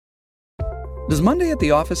Does Monday at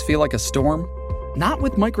the office feel like a storm? Not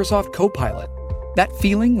with Microsoft Copilot. That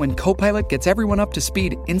feeling when Copilot gets everyone up to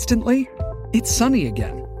speed instantly? It's sunny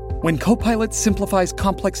again. When Copilot simplifies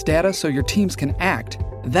complex data so your teams can act,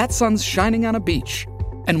 that sun's shining on a beach.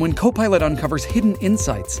 And when Copilot uncovers hidden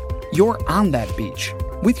insights, you're on that beach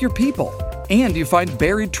with your people, and you find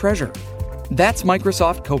buried treasure. That's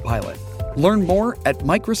Microsoft Copilot. Learn more at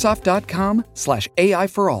Microsoft.com/AI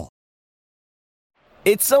for all.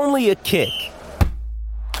 It's only a kick,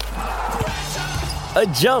 a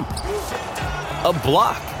jump, a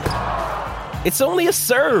block. It's only a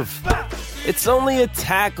serve. It's only a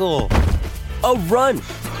tackle, a run.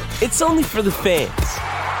 It's only for the fans.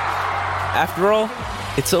 After all,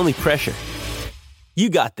 it's only pressure. You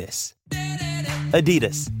got this.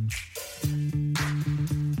 Adidas.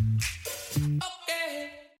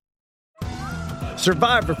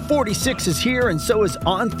 Survivor 46 is here, and so is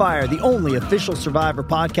On Fire, the only official Survivor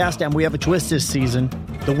podcast, and we have a twist this season.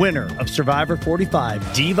 The winner of Survivor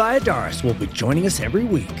 45, Dee Valladares, will be joining us every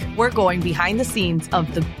week. We're going behind the scenes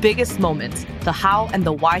of the biggest moments, the how and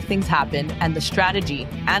the why things happen, and the strategy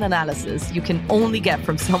and analysis you can only get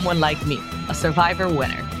from someone like me, a Survivor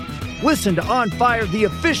winner. Listen to On Fire, the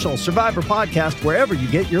official Survivor podcast, wherever you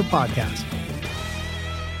get your podcast.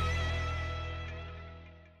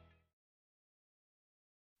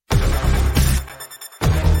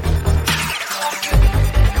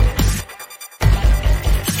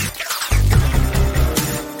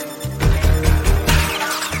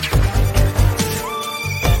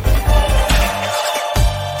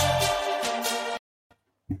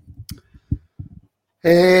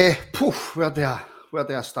 Where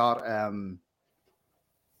do I start?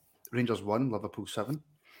 Rangers won, Liverpool 7.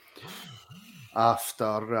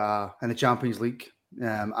 After in the Champions League,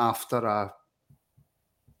 after a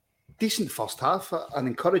decent first half, an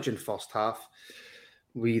encouraging first half,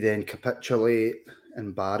 we then capitulate,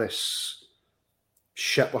 embarrass,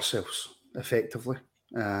 shit ourselves effectively,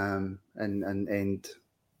 and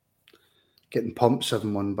getting pumped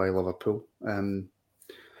 7-1 by Liverpool.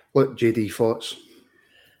 Look, JD, thoughts?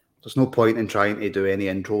 There's no point in trying to do any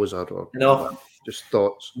intros or no, just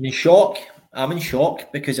thoughts. I'm in shock. I'm in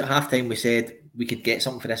shock because at halftime we said we could get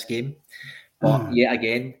something for this game, but yet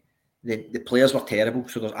again, the players were terrible.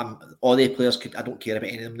 So there's all the players could. I don't care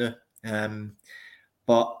about any of them now.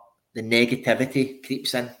 But the negativity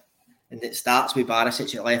creeps in, and it starts with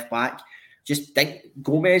Barisic at left back. Just think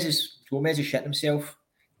Gomez is shitting himself.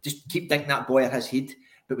 Just keep thinking that boy at his head,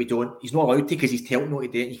 but we don't. He's not allowed to because he's told not to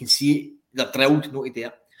do it. You can see it. They're drilled not to do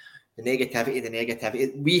it. The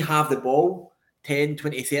negativity. We have the ball 10,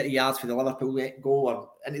 20, 30 yards for the Liverpool goal or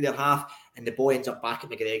into their half, and the ball ends up back at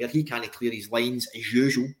McGregor. He can't clear his lines as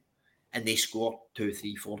usual, and they score 2,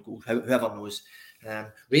 3, 4 goals. Whoever knows.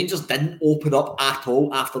 Rangers didn't open up at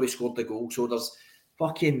all after we scored the goal, so there's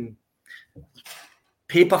fucking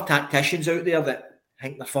paper tacticians out there that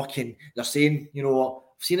think they're saying, you know,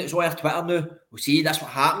 I've seen it all over Twitter now. We see that's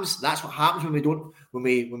what happens. That's what happens when we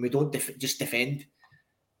don't just defend.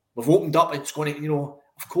 We've opened up, it's going to, you know,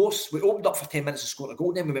 of course, we opened up for 10 minutes and scored a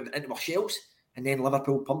goal, then we went into our shells, and then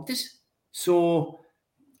Liverpool pumped us. So,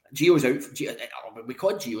 Gio's out. We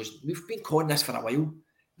called Gio's. We've been calling this for a while.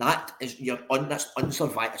 That's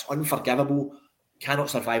unsurvivable. It's unforgivable. Cannot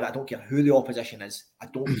survive it. I don't care who the opposition is.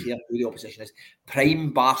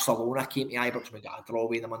 Prime Barcelona came to Ibrox and we got a draw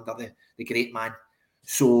with them under the great man.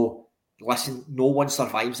 So, listen, no one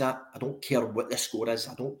survives that. I don't care what the score is.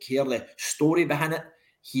 I don't care the story behind it.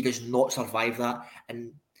 He does not survive that.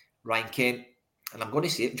 And Ryan Kent, and I'm going to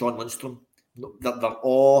say it, John Lundstrom, they're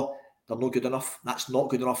no good enough. That's not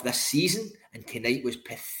good enough this season. And tonight was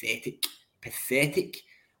pathetic.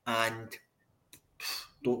 And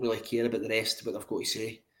don't really care about the rest of what they've got to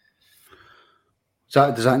say.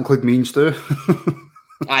 Does that include me and Stu?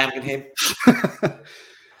 I am with him.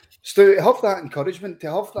 Stu, to have that encouragement,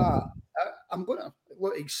 to have that, I'm going to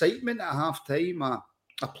look excitement at half time.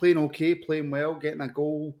 Playing okay, playing well, getting a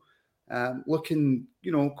goal, looking,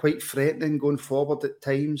 you know, quite threatening going forward at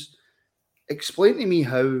times. Explain to me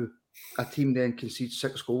how a team then concedes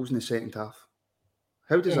 6 goals in the second half.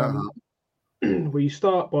 How does that happen? Well, you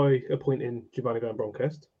start by appointing Giovanni Van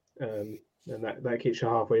Bronckhorst, and that keeps you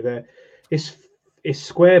halfway there. It's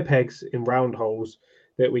square pegs in round holes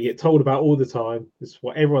that we get told about all the time. This is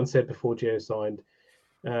what everyone said before Gio signed.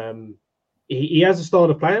 He has a style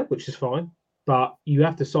of player, which is fine. But you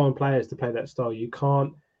have to sign players to play that style. You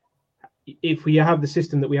can't, if we have the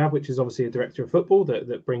system that we have, which is obviously a director of football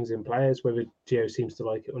that brings in players, whether Gio seems to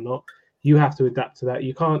like it or not, you have to adapt to that.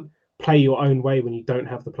 You can't play your own way when you don't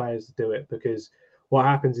have the players to do it, because what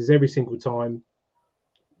happens is every single time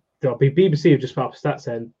BBC have just put up a stat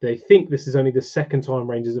saying they think this is only the second time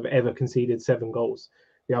Rangers have ever conceded 7 goals.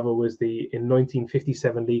 The other was in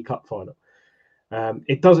 1957 League Cup final.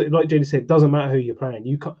 It doesn't, like JD said, it doesn't matter who you're playing.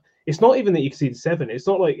 You can't. It's not even that you conceded 7. It's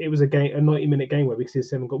not like it was a 90-minute game where we conceded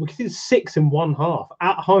 7 goals. We conceded 6 in one half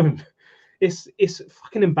at home. It's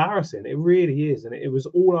fucking embarrassing. It really is, and it was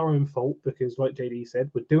all our own fault because, like JD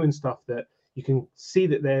said, we're doing stuff that you can see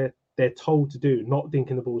that they're told to do, not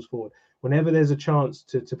dinking the balls forward. Whenever there's a chance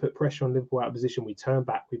to put pressure on Liverpool out of position, we turn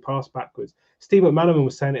back, we pass backwards. Steve McManaman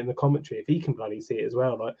was saying it in the commentary. If he can bloody see it as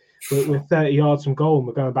well, like we're 30 yards from goal and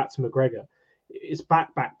we're going back to McGregor. It's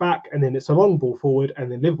back, and then it's a long ball forward,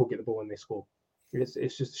 and then Liverpool get the ball and they score.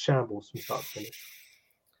 It's just a shambles from start to finish.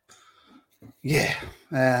 Yeah.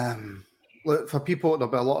 Look, for people,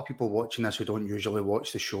 there'll be a lot of people watching this who don't usually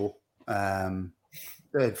watch the show.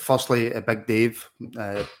 Firstly, Big Dave,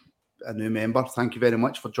 a new member. Thank you very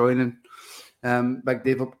much for joining, Big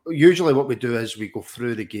Dave. Usually what we do is we go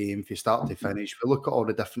through the game from start to finish. We look at all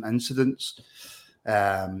the different incidents.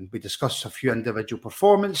 We discuss a few individual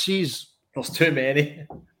performances. There's too many.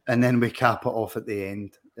 And then we cap it off at the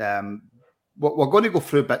end. We're going to go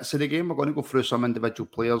through bits of the game. We're going to go through some individual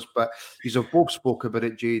players, but these have both spoke about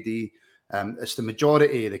it, JD. It's the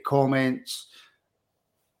majority of the comments.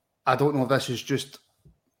 I don't know if this is just...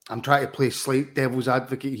 I'm trying to play slight devil's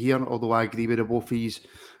advocate here, although I agree with the both of these.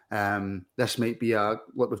 This might be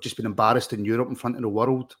we've just been embarrassed in Europe in front of the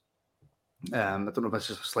world. I don't know if this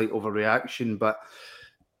is a slight overreaction, but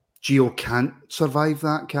Gio can't survive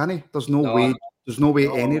that, can he? There's no way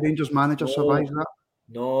any Rangers manager survives that.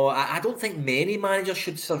 No, I don't think many managers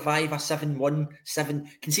should survive a 7-1,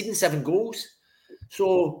 conceding 7 goals.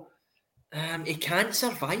 So he can't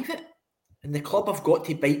survive it. And the club have got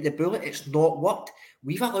to bite the bullet. It's not worked.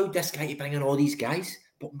 We've allowed this guy to bring in all these guys.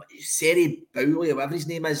 But Seri Bowley, or whatever his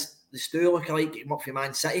name is, the Stu lookalike, came up for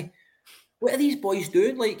Man City. What are these boys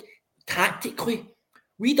doing? Like, tactically,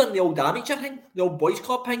 we done the old amateur thing, the old boys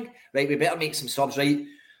club thing. Right, we better make some subs, right?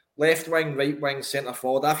 Left wing, right wing, centre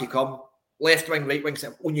forward. Off you come. Left wing, right wing,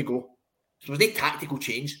 centre. On you go. So there's no tactical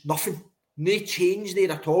change. Nothing. No change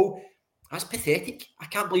there at all. That's pathetic. I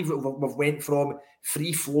can't believe we've went from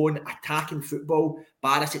free-flowing, attacking football,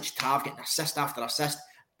 Barisic, Tav getting assist after assist,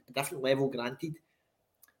 a different level granted,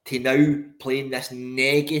 to now playing this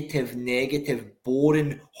negative,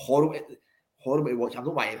 boring, horrible to watch. I don't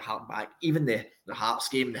know why I hark back. Even the Hearts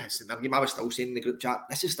game, the game, I was still saying in the group chat,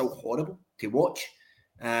 this is still horrible to watch.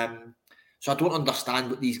 So I don't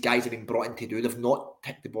understand what these guys have been brought in to do. They've not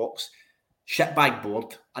ticked the box. Shitbag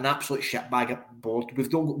board, an absolute shitbag board.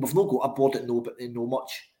 We've not got a board that know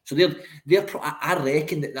much. So I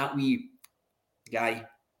reckon that wee guy,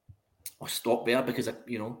 I'll stop there because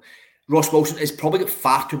Ross Wilson has probably got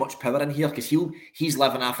far too much power in here because he's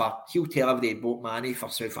living off he'll tell everybody about money for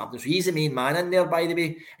Southampton. So he's the main man in there, by the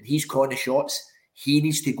way, and he's calling the shots. He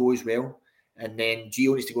needs to go as well, and then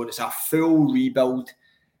Gio needs to go. And it's a full rebuild.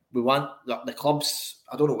 We want the clubs.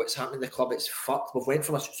 I don't know what's happening. The club, it's fucked. We went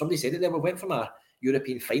from somebody said it there. We went from a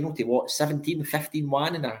European final to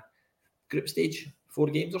 17-15-1 in a group stage, 4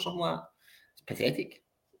 games or something like that. It's pathetic.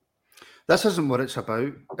 This isn't what it's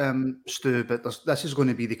about, Stu, but this is going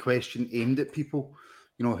to be the question aimed at people.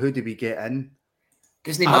 Who do we get in?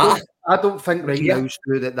 Doesn't it matter? I don't think right now,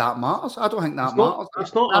 Stu, that matters. I don't think that matters.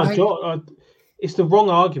 It's not our job. It's the wrong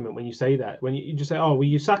argument when you say that. When you just say, "Oh, well,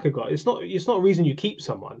 you sack a guy," it's not a reason you keep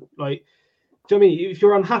someone. Like, do you know what I mean? If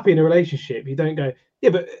you're unhappy in a relationship, you don't go, "Yeah,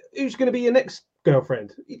 but who's going to be your next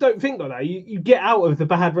girlfriend?" You don't think like that. You get out of the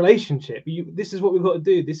bad relationship. This is what we've got to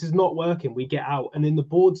do. This is not working. We get out, and then the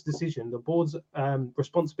board's decision, the board's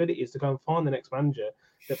responsibility is to go and find the next manager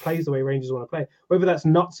that plays the way Rangers want to play. Whether that's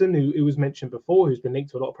Knutson, who was mentioned before, who's been linked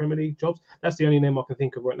to a lot of Premier League jobs. That's the only name I can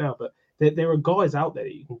think of right now. But there are guys out there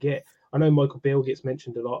that you can get. I know Michael Beale gets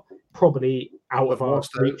mentioned a lot, probably out of our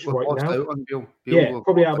reach right now.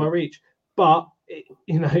 Probably out of our reach. But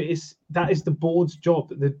that is the board's job.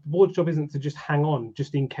 The board's job isn't to just hang on,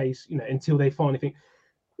 just in case, until they find anything.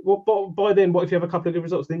 Well, but by then, what if you have a couple of good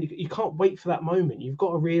results? Then you can't wait for that moment. You've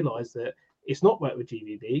got to realise that it's not worked with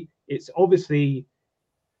GVB. It's obviously,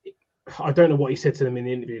 I don't know what he said to them in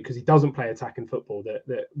the interview because he doesn't play attacking football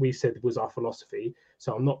that we said was our philosophy.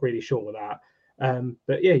 So I'm not really sure with that.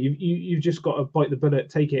 But yeah, you've just got to bite the bullet,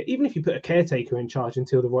 take it. Even if you put a caretaker in charge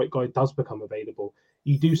until the right guy does become available,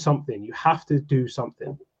 you do something. You have to do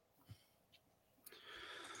something.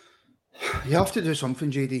 You have to do something,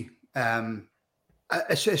 JD.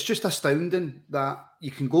 It's just astounding that you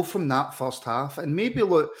can go from that first half, and maybe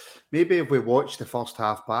if we watch the first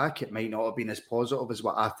half back, it might not have been as positive as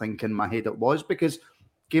what I think in my head it was, because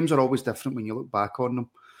games are always different when you look back on them.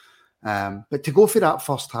 But to go for that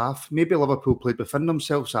first half, maybe Liverpool played within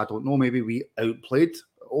themselves. I don't know. Maybe we overplayed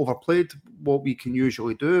what we can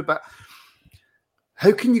usually do. But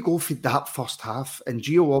how can you go for that first half? And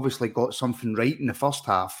Gio obviously got something right in the first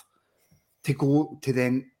half to go to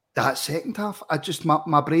then that second half.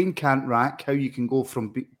 My brain can't rack how you can go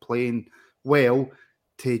from playing well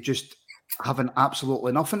to just having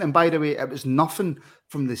absolutely nothing. And by the way, it was nothing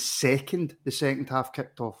from the second half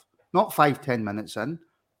kicked off. Not 5-10 minutes in.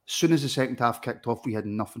 As soon as the second half kicked off, we had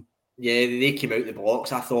nothing. Yeah, they came out the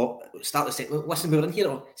blocks. I thought, start to say, listen, we were in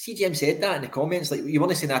here. CGM said that in the comments. Like, you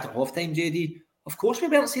want to say that at half time, JD? Of course we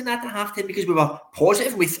weren't saying that at half time because we were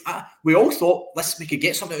positive. We all thought, listen, we could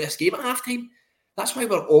get something out of this game at half time. That's why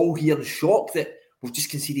we're all here in shock that we've just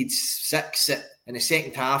conceded 6 in the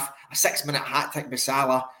second half, a 6-minute hat-trick by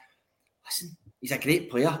Salah. Listen, he's a great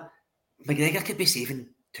player. McGregor could be saving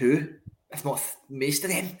 2, if not most of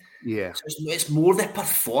them. Yeah. So it's more the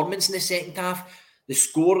performance in the second half. The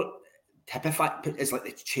score is like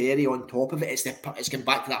the cherry on top of it. It's going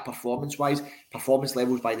back to that performance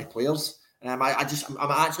levels by the players. I'm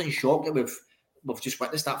actually in shock that we've just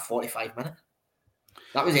witnessed that 45 minute.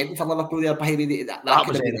 That was ending for Liverpool there, by the way. That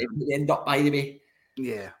could have been the end up, by the way.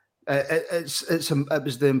 Yeah, it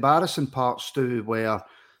was the embarrassing part, Stu, where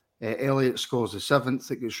Elliott scores the 7th.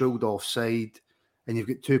 It gets ruled offside, and you've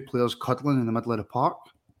got 2 players cuddling in the middle of the park,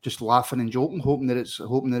 just laughing and joking, hoping that it's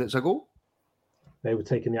a goal. They were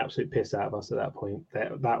taking the absolute piss out of us at that point.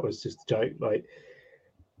 That was just a joke. Like,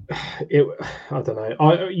 I don't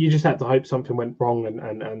know. You just had to hope something went wrong,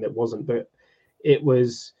 and it wasn't. But it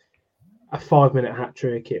was a 5-minute hat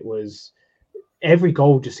trick. It was every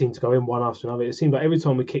goal just seemed to go in one after another. It seemed like every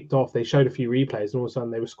time we kicked off, they showed a few replays, and all of a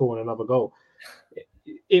sudden they were scoring another goal.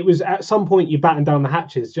 It was at some point you batten down the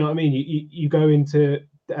hatches. Do you know what I mean? You go into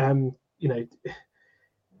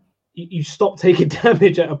you stop taking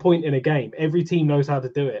damage at a point in a game. Every team knows how to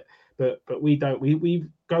do it, but we don't. We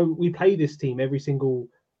play this team every single.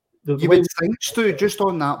 You would think, Stu, just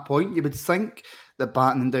on that point, you would think that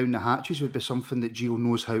battening down the hatches would be something that Gio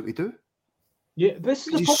knows how to do. Yeah, this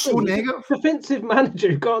is the problem. So negative. Defensive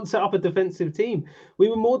manager who can't set up a defensive team. We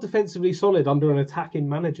were more defensively solid under an attacking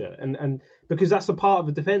manager, and because that's a part of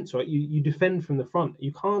the defense, right? You defend from the front.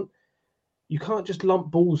 You can't just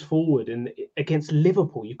lump balls forward and against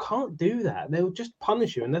Liverpool. You can't do that. They'll just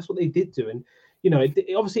punish you, and that's what they did do. And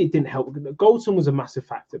obviously it didn't help. Goldson was a massive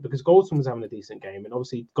factor because Goldson was having a decent game, and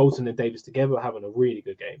obviously Goldson and Davis together were having a really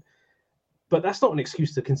good game. But that's not an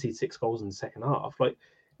excuse to concede 6 goals in the second half. Like,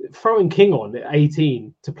 throwing King on at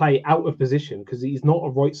 18 to play out of position because he's not a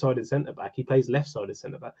right-sided centre-back. He plays left-sided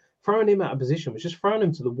centre-back. Throwing him out of position was just throwing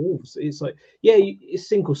him to the wolves. It's like, yeah, it's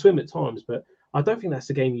sink or swim at times, but I don't think that's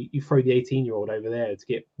the game you throw the 18-year-old over there to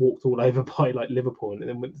get walked all over by like Liverpool, and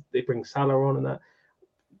then when they bring Salah on and that.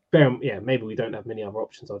 Yeah, maybe we don't have many other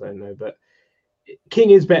options. I don't know, but King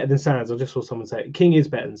is better than Sands. I just saw someone say King is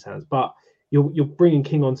better than Sands, but you're bringing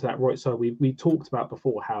King onto that right side. We talked about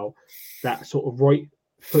before how that sort of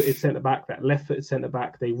right-footed centre back, that left-footed centre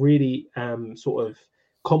back, they really sort of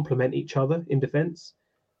complement each other in defence.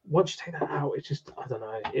 Once you take that out, it's just, I don't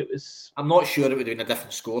know. I'm not sure it would be in a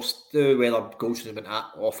different score, Stu, whether Goldson had been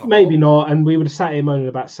off. Maybe not, and we would have sat here moaning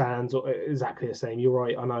about Sands or exactly the same. You're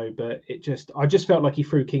right, I know, but I just felt like he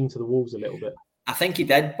threw King to the wolves a little bit. I think he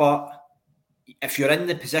did, but if you're in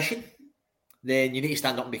the position, then you need to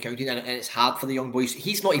stand up and be counted, and it's hard for the young boys.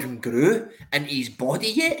 He's not even grew into his body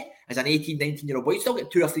yet as an 18, 19-year-old boy. He's still got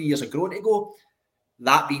 2 or 3 years of growing to go.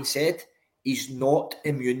 That being said, he's not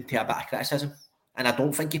immune to a bit of criticism. And I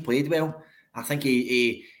don't think he played well. I think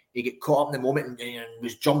he got caught up in the moment and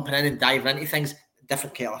was jumping in and diving into things.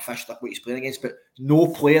 Different kettle of fish, like what he's playing against. But no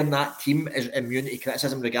player in that team is immune to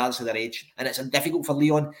criticism regardless of their age. And it's difficult for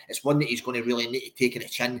Leon. It's one that he's going to really need to take in the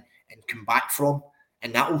chin and come back from.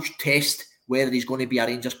 And that will test whether he's going to be a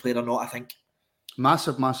Rangers player or not, I think.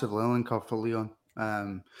 Massive learning curve for Leon.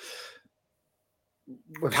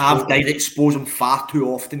 Tav did expose him far too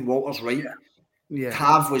often. Walter's right. Yeah.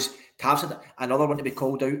 Tav's had another one to be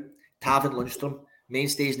called out. Tav and Lundstrom,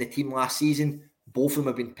 mainstays in the team last season. Both of them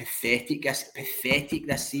have been pathetic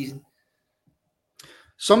this season.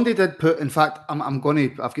 Somebody did put, in fact, I've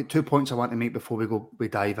got 2 points I want to make before we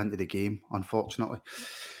dive into the game, unfortunately.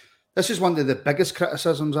 This is one of the biggest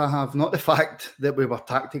criticisms I have, not the fact that we were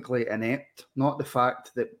tactically inept, not the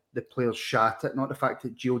fact that the players shat it, not the fact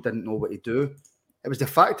that Gio didn't know what to do. It was the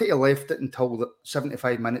fact that he left it until the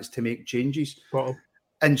 75 minutes to make changes. Wow.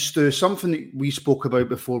 And Stu, something that we spoke about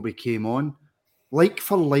before we came on, like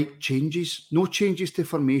for like changes, no changes to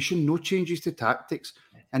formation, no changes to tactics,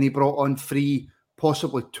 and he brought on 3,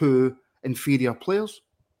 possibly 2 inferior players.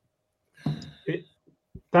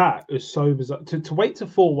 That is so bizarre. To wait to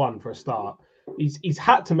 4-1 for a start, he's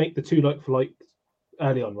had to make the 2 like for like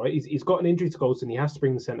early on, right? He's got an injury to Goldson. He has to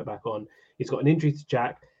bring the centre back on. He's got an injury to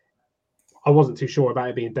Jack. I wasn't too sure about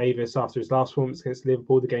it being Davis after his last performance against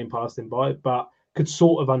Liverpool. The game passed him by, but could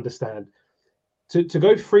sort of understand. To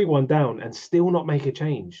go 3-1 down and still not make a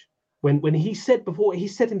change. When he said before, he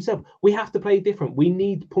said himself, we have to play different. We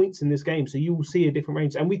need points in this game, so you will see a different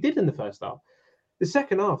range. And we did in the first half. The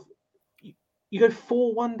second half, you go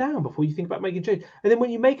 4-1 down before you think about making a change. And then when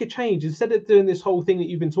you make a change, instead of doing this whole thing that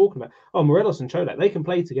you've been talking about, Morelos and Cholak, they can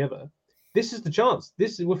play together. This is the chance. We're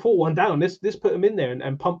 4-1 down. Let's put them in there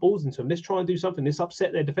and pump balls into them. Let's try and do something. Let's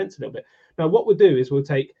upset their defence a little bit. Now, what we'll do is we'll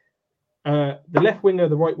take the left winger,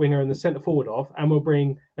 the right winger, and the centre forward off, and we'll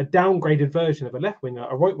bring a downgraded version of a left winger,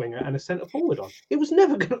 a right winger, and a centre forward on. It was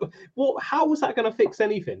never going to. How was that going to fix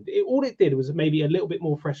anything? All it did was maybe a little bit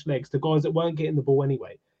more fresh legs to guys that weren't getting the ball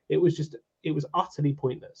anyway. It was utterly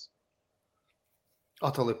pointless.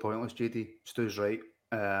 Utterly pointless, JD. Stu's right.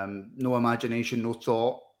 No imagination, no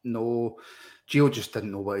thought, no. Gio just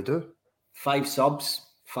didn't know what to do. 5 subs,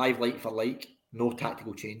 5 like for like, no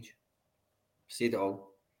tactical change. Said it all.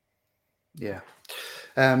 Yeah.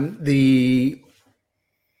 I'm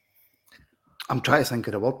trying to think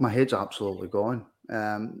of the word. My head's absolutely gone.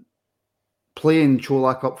 Playing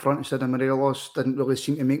Cholak up front instead of Morelos didn't really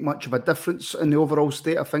seem to make much of a difference in the overall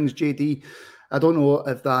state of things, JD. I don't know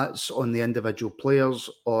if that's on the individual players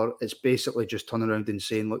or it's basically just turning around and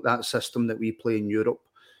saying, look, that system that we play in Europe,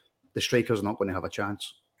 the striker's not going to have a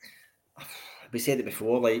chance. We said it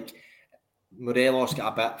before, like Morelos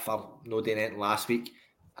got a bit for no doing anything last week.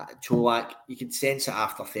 Cholak, you could sense it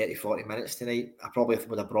after 30-40 minutes tonight. I probably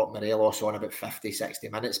would have brought Morelos on about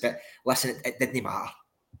 50-60 minutes, but listen, it didn't matter.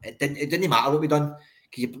 It didn't matter what we done.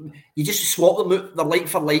 You just swap them out. They're like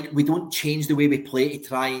for like. We don't change the way we play to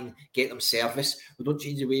try and get them service. We don't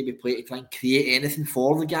change the way we play to try and create anything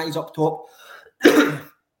for the guys up top.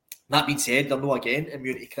 That being said, they're not, again,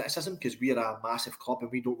 immune to criticism because we're a massive club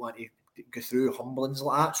and we don't want to go through humblings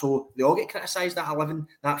like that. So they all get criticised, that 11,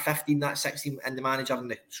 that 15, that 16, and the manager and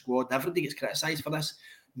the squad. Everybody gets criticised for this.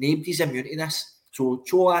 Nobody's immune to this. So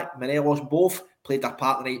Cholak, Morelos, both played their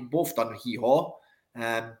part tonight, both done hee-haw.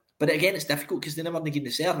 But again, it's difficult because they never give the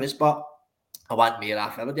service. But I want more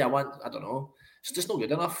off everybody. I don't know. It's just not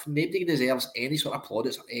good enough. Nobody deserves any sort of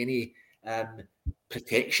plaudits or any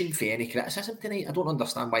protection for any criticism tonight. I don't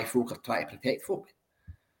understand why folk are trying to protect folk.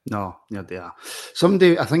 No, yeah, they are.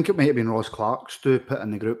 Somebody, I think it might have been Ross Clark, Stu, put in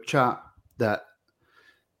the group chat that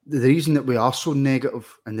the reason that we are so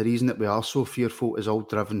negative and the reason that we are so fearful is all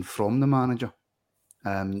driven from the manager.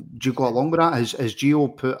 Do you go along with that? Has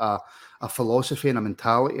Gio put a philosophy and a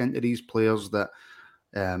mentality into these players that,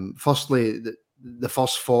 firstly, the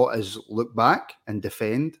first thought is look back and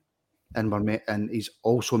defend, and he's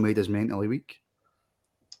also made us mentally weak?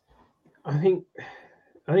 I think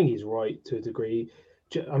he's right to a degree.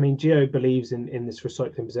 I mean, Gio believes in this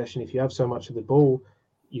recycling possession. If you have so much of the ball,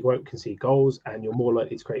 you won't concede goals and you're more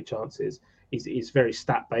likely to create chances. He's very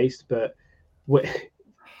stat based, but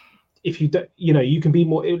if you don't, you can be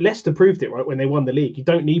more. Leicester proved it, right, when they won the league. You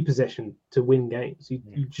don't need possession to win games.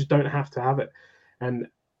 You just don't have to have it. And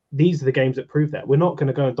these are the games that prove that. We're not going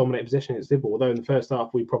to go and dominate possession against Liverpool, although in the first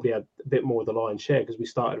half we probably had a bit more of the lion's share because we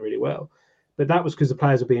started really well. But that was because the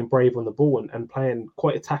players were being brave on the ball and playing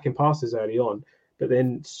quite attacking passes early on. But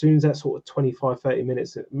then as soon as that sort of 25, 30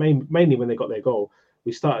 minutes, mainly when they got their goal,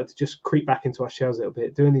 we started to just creep back into our shells a little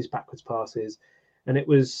bit, doing these backwards passes. And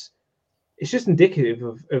it's just indicative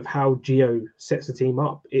of how Gio sets the team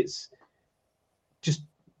up. It's just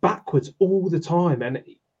backwards all the time. And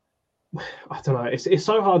I don't know, it's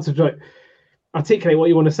so hard to articulate what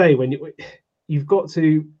you want to say when you've got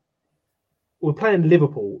to. We're playing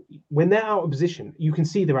Liverpool. When they're out of position, you can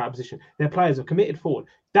see they're out of position. Their players are committed forward.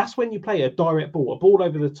 That's when you play a direct ball, a ball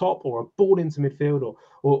over the top or a ball into midfield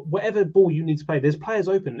or whatever ball you need to play. There's players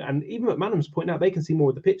open. And even McManam's pointing out they can see more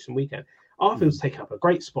of the pitch than we can. Arfield's taking up a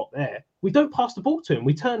great spot there. We don't pass the ball to him.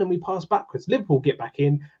 We turn and we pass backwards. Liverpool get back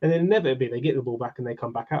in and then inevitably they get the ball back and they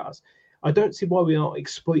come back at us. I don't see why we aren't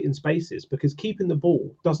exploiting spaces because keeping the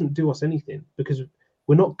ball doesn't do us anything because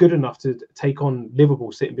we're not good enough to take on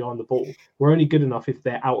Liverpool sitting behind the ball. We're only good enough if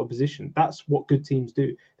they're out of position. That's what good teams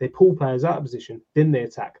do. They pull players out of position, then they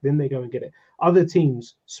attack, then they go and get it. Other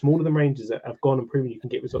teams, smaller than Rangers, have gone and proven you can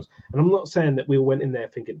get results. And I'm not saying that we all went in there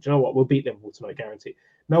thinking, do you know what, we'll beat Liverpool tonight, guaranteed.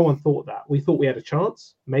 No one thought that. We thought we had a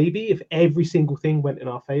chance, maybe, if every single thing went in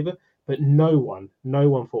our favour. But no one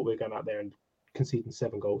thought we were going out there and conceding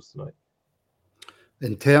 7 goals tonight.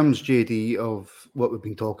 In terms, JD, of what we've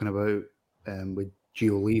been talking about with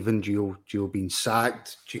Gio leaving, Gio being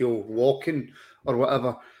sacked, Gio walking or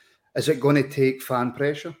whatever. Is it going to take fan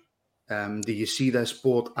pressure? Do you see this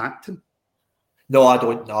board acting? No, I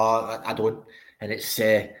don't. No, I don't. And it's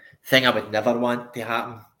a thing I would never want to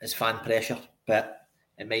happen is fan pressure, but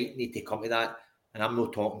it might need to come to that. And I'm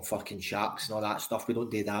not talking fucking sharks and all that stuff. We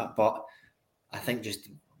don't do that. But I think just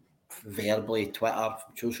verbally, Twitter,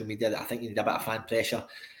 social media, I think you need a bit of fan pressure.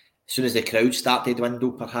 As soon as the crowd start to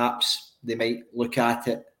dwindle, perhaps they might look at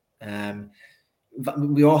it.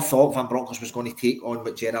 We all thought Van Bronckhorst was going to take on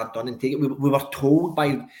what Gerrard done and take it. We were told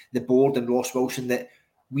by the board and Ross Wilson that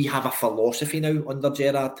we have a philosophy now under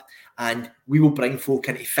Gerrard, and we will bring folk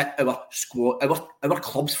in to fit our squad, our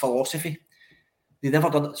club's philosophy. They never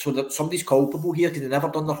done it, so that somebody's culpable here because they never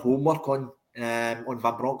done their homework on Van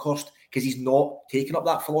Bronckhorst because he's not taking up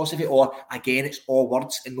that philosophy. Or again, it's all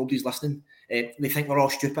words and nobody's listening. They think we're all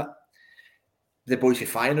stupid. The boys from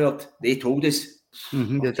Feyenoord, they told us.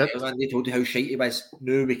 They told us how shite he was.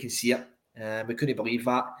 Now we can see it. We couldn't believe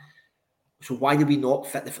that. So why did we not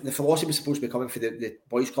fit? The philosophy was supposed to be coming for the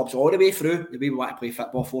boys' clubs all the way through. The way we want to play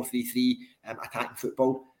football, 4-3-3, attacking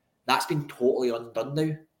football. That's been totally undone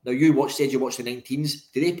now. Now you said you watched the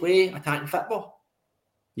 19s. Do they play attacking football?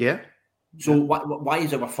 Yeah. So why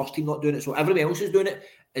is our first team not doing it? So everybody else is doing it.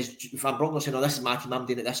 Is Van Bronckhorst saying, "Oh, this is my team. I'm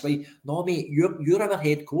doing it this way"? No, mate. You're our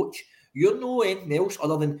head coach. You're no anything else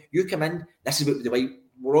other than you come in. This is the way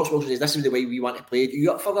Ross Wilson says. This is the way we want to play. Are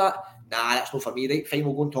you up for that? Nah, that's not for me. Right, fine.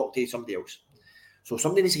 We'll go and talk to somebody else. So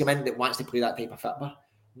somebody needs to come in that wants to play that type of football.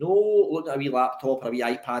 No, look at a wee laptop or a wee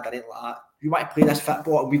iPad or anything like that. You want to play this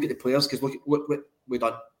football, and we've got the players because look what we've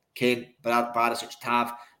done. Ken, Barisic,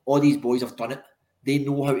 Tav, all these boys have done it. They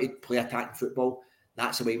know how to play attacking football.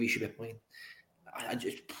 That's the way we should be playing.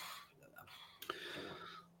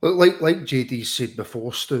 Like JD said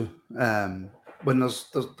before, Stu, when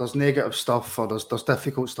there's negative stuff or there's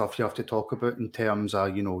difficult stuff you have to talk about in terms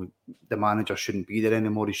of, the manager shouldn't be there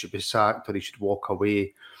anymore, he should be sacked or he should walk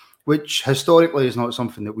away, which historically is not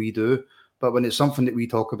something that we do. But when it's something that we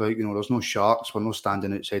talk about, there's no sharks, we're not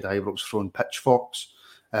standing outside Ibrox throwing pitchforks.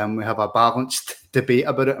 We have a balanced debate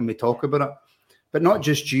about it and we talk about it. But not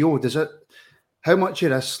just Gio, how much of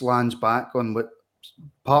this lands back on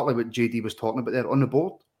partly what JD was talking about there on the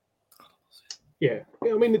board? Yeah,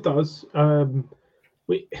 I mean, it does. The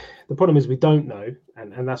problem is we don't know,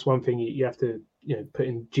 and that's one thing you have to put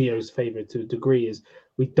in Gio's favour to a degree, is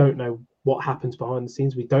we don't know what happens behind the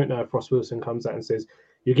scenes. We don't know if Ross Wilson comes out and says,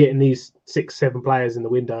 you're getting these 6-7 players in the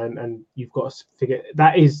window and you've got to figure...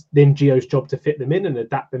 That is then Gio's job to fit them in and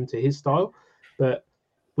adapt them to his style. But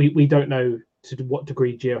we don't know to what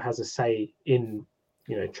degree Gio has a say in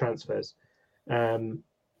transfers.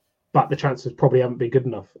 But the transfers probably haven't been good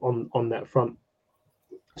enough on that front.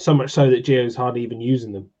 So much so that Gio's hardly even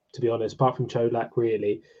using them, to be honest. Apart from Cholak,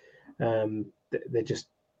 really, they're just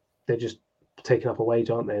taking up a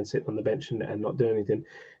wage, aren't they, and sitting on the bench and not doing anything.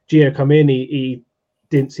 Gio come in, he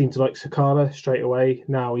didn't seem to like Sakala straight away.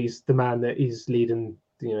 Now he's the man that he's leading,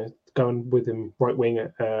 going with him right wing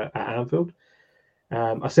at Anfield.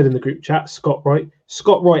 I said in the group chat, Scott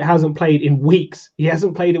Wright hasn't played in weeks. He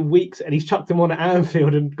hasn't played in weeks, and he's chucked him on at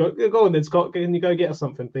Anfield and go on then, Scott. Can you go get us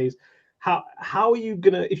something, please? How are you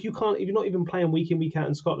gonna if you're not even playing week in week out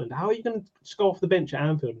in Scotland? How are you gonna just go off the bench at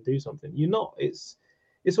Anfield and do something? You're not. It's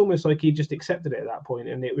almost like he just accepted it at that point,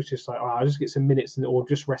 and it was just like, I'll just get some minutes or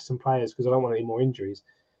just rest some players because I don't want any more injuries.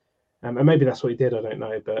 And maybe that's what he did. I don't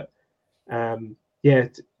know, but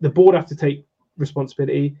the board have to take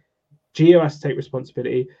responsibility. Gio has to take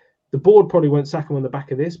responsibility. The board probably won't sack him on the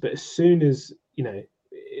back of this, but as soon as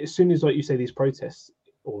like you say, these protests,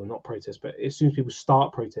 or not protests, but as soon as people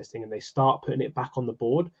start protesting and they start putting it back on the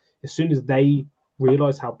board, as soon as they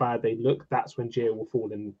realise how bad they look, that's when Gio will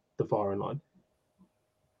fall in the firing line.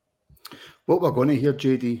 What we're going to hear,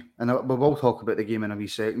 JD, and we will talk about the game in a wee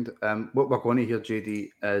second, what we're going to hear, JD,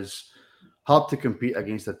 is hard to compete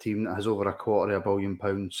against a team that has over £250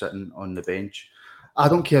 million sitting on the bench. I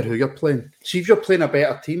don't care who you're playing. See, if you're playing a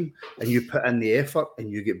better team and you put in the effort and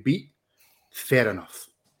you get beat, fair enough,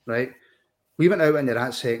 right? We went out into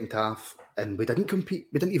that second half and we didn't compete.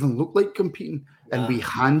 We didn't even look like competing. And we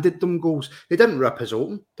handed them goals. They didn't rip us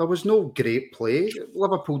open. There was no great play.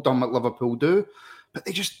 Liverpool done what Liverpool do. But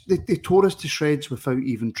they tore us to shreds without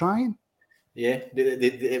even trying. Yeah,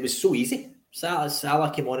 it was so easy.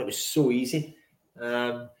 Salah came on, it was so easy.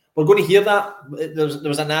 We're going to hear that. There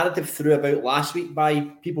was a narrative through about last week by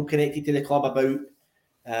people connected to the club about...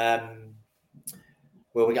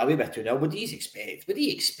 well, we got a wee bit to now. What do you expect? What do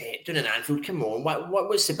you expect doing an Anfield? Come on,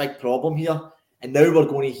 what's the big problem here? And now we're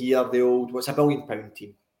going to hear the old, what's a £1 billion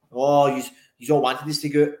team? Oh, you all wanted this to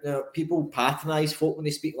go. People patronise folk when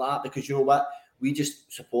they speak like that because you know what? We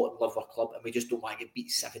just support and love our club, and we just don't want to get beat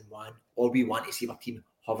 7-1, or we want to see our team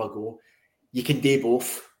have a go. You can do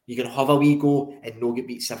both. You can have a wee go and no get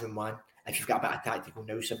beat 7-1 if you've got a bit of tactical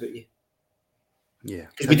nous about you. Yeah.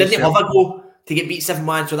 Because we didn't have a go to get beat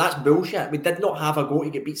 7-1, so that's bullshit. We did not have a go to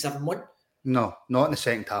get beat 7-1. No, not in the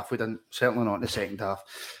second half. We didn't. Certainly not in the second half.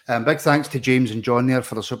 Big thanks to James and John there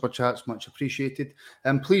for the super chats. Much appreciated.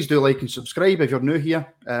 Please do like and subscribe if you're new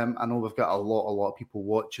here. I know we've got a lot of people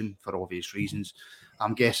watching for obvious reasons.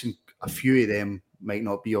 I'm guessing a few of them might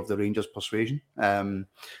not be of the Rangers persuasion.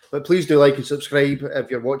 But please do like and subscribe if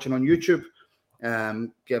you're watching on YouTube.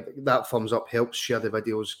 Give that thumbs up, helps share the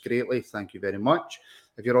videos greatly. Thank you very much.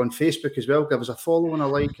 If you're on Facebook as well, give us a follow and a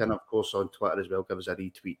like. And of course on Twitter as well, give us a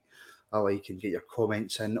retweet. I like and get your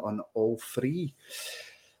comments in on all three.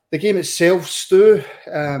 The game itself, Stu,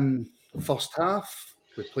 first half,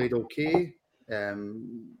 we played okay.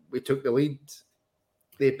 We took the lead.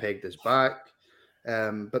 They pegged us back.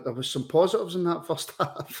 But there was some positives in that first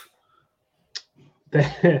half.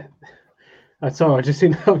 Sorry, I've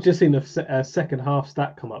just seen a second half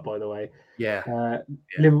stat come up, by the way. Yeah.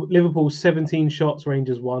 Liverpool 17 shots,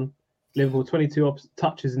 Rangers 1. Liverpool 22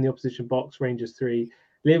 touches in the opposition box, Rangers 3.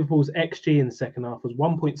 Liverpool's XG in the second half was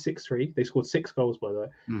 1.63. They scored 6 goals, by the way.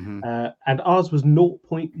 Mm-hmm. And ours was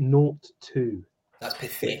 0.02. That's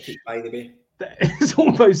pathetic, by the way. It's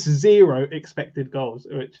almost 0 expected goals,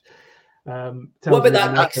 which what about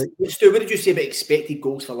that? Stu, what did you say about expected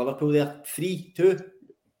goals for Liverpool there? 3, 2?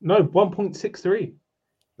 No, 1.63.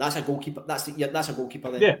 That's a goalkeeper. That's a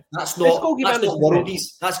goalkeeper then. Yeah. That's not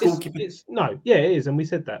worldies. That's goalkeeper. It is, and we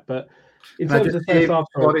said that. But in terms of first half...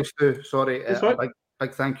 Sorry.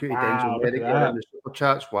 Big thank you to Denzel Merrick in the super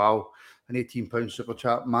chats. Wow, an £18 super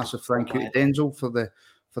chat. Massive thank you to Denzel for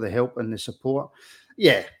the help and the support.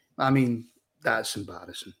 Yeah, I mean that's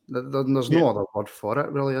embarrassing. There's no other word for it,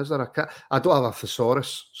 really, is there? I don't have a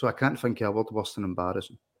thesaurus, so I can't think of a word worse than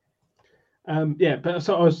embarrassing. But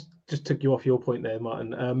so I was just took you off your point there,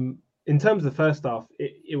 Martin. In terms of the first half,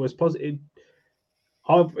 it was positive.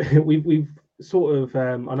 We've sort of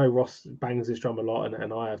I know Ross bangs this drum a lot,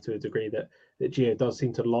 and I have to a degree that Gio does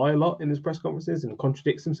seem to lie a lot in his press conferences and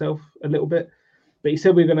contradicts himself a little bit. But he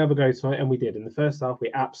said we were going to have a go tonight, and we did. In the first half,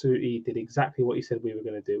 we absolutely did exactly what he said we were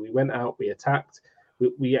going to do. We went out, we attacked.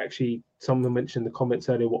 We actually, someone mentioned in the comments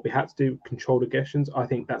earlier what we had to do, control aggressions. I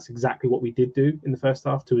think that's exactly what we did do in the first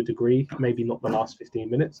half to a degree, maybe not the last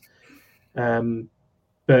 15 minutes.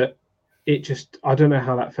 But it just, I don't know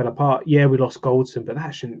how that fell apart. Yeah, we lost Goldson, but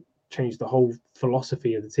that shouldn't change the whole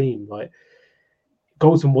philosophy of the team. Like,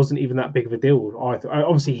 Goldson wasn't even that big of a deal.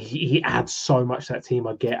 Obviously, he adds so much to that team.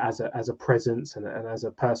 I get as a presence and as a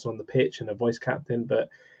person on the pitch and a voice captain. But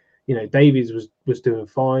Davies was doing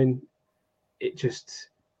fine. It just,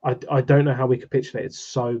 I don't know how we capitulated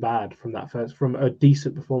so bad from a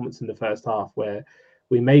decent performance in the first half, where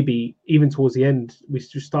we maybe even towards the end we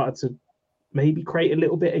just started to maybe create a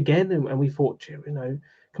little bit again, and we thought, can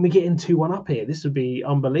we get in 2-1 up here? This would be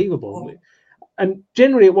unbelievable. Oh. And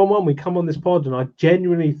generally at 1-1, we come on this pod, and I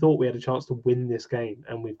genuinely thought we had a chance to win this game,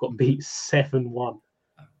 and we've got beat 7-1.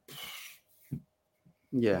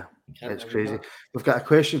 Yeah, it's crazy. We've got a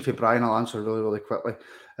question for Brian. I'll answer really, really quickly.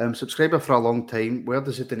 Subscriber for a long time. Where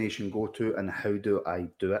does the donation go to, and how do I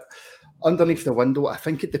do it? Underneath the window, I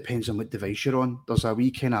think it depends on what device you're on. There's a wee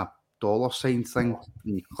kind of $sign thing,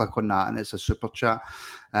 and you click on that, and it's a super chat.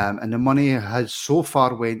 And the money has so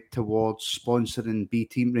far went towards sponsoring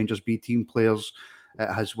Rangers B team players.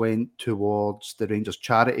 It has went towards the Rangers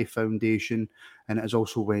Charity Foundation, and it has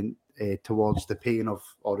also went towards the paying of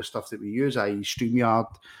all the stuff that we use, i.e. StreamYard,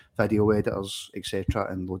 video editors,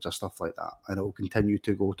 etc., and loads of stuff like that. And it will continue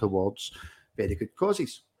to go towards very good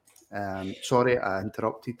causes. Sorry, I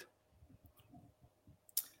interrupted.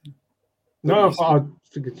 No, I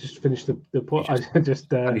just finished the point. Finished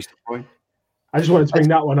the point. I just wanted to bring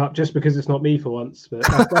that one up just because it's not me for once, but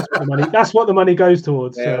that's what the money goes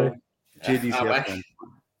towards. So. JD's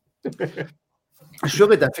here. It's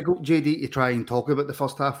really difficult, JD, to try and talk about the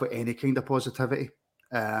first half with any kind of positivity.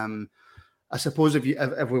 I suppose if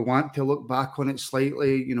we want to look back on it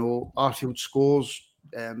slightly, Arfield scores.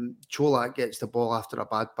 Cholak gets the ball after a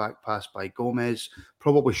bad back pass by Gomez.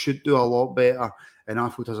 Probably should do a lot better, and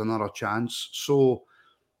Arfield has another chance. So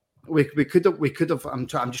we could have. I'm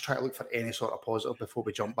just trying to look for any sort of positive before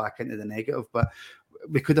we jump back into the negative, but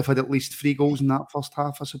we could have had at least 3 goals in that first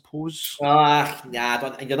half, I suppose. Nah,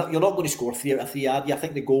 you're not going to score 3 out of 3, are you? I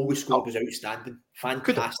think the goal we scored was outstanding.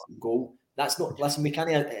 Fantastic goal. That's not. Listen, we can't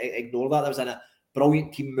ignore that. There was a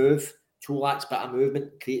brilliant team move. Cholak's bit of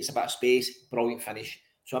movement creates a bit of space. Brilliant finish.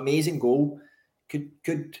 So amazing goal. Should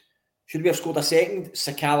Should we have scored a second?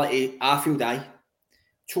 Sakala to Arfield, aye.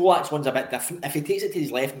 Cholak's one's a bit different. If he takes it to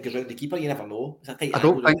his left and goes round the keeper, you never know. It's a tight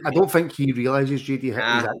I don't think he realises JD hit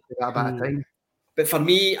Nah. he's actually that bit of time. But for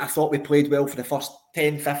me, I thought we played well for the first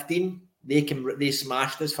 10, 15. They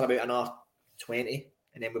smashed us for about another 20,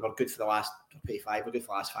 and then we were good for the last 25. We're good for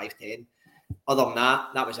the last 5, 10. Other than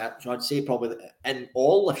that was it. So I'd say probably in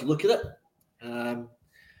all, if you look at it,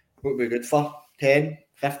 what we good for 10,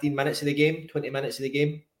 15 minutes of the game, 20 minutes of the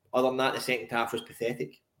game. Other than that, the second half was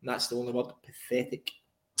pathetic. And that's the only word, pathetic.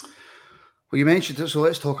 Well, you mentioned it, so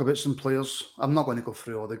let's talk about some players. I'm not going to go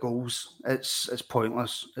through all the goals. It's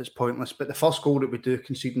pointless. It's pointless. But the first goal that we do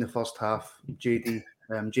concede in the first half, JD,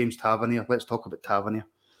 James Tavernier. Let's talk about Tavernier.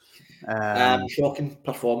 Shocking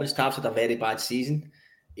performance. Tav's had a very bad season.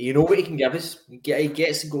 You know what he can give us. He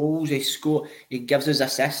gets the goals. He gives us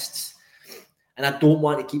assists. And I don't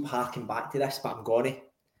want to keep harking back to this, but I'm going to.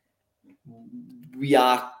 We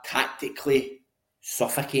are tactically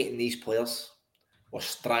suffocating these players. We're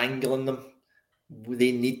strangling them.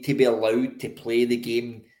 They need to be allowed to play the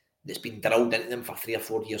game that's been drilled into them for 3 or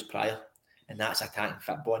 4 years prior. And that's attacking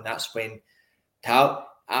football. And that's when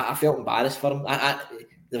I felt embarrassed for him.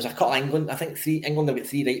 There was a couple of England. I think England have got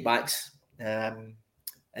 3 right backs. And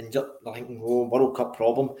they're thinking, World Cup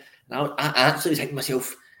problem. And I actually was thinking to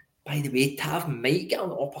myself, by the way, Tav might get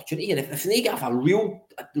an opportunity. And if they get a real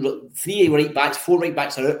 3 right backs, 4 right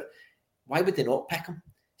backs are out, why would they not pick him?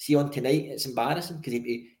 See on tonight, it's embarrassing because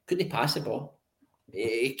he couldn't pass the ball.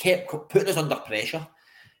 He kept putting us under pressure.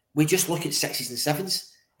 We just look at 6s and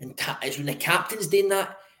 7s, and it's when the captain's doing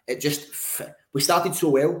that. We started so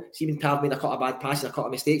well. See when Tav made a couple of bad passes, a couple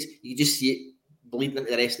of mistakes, you just see it bleeding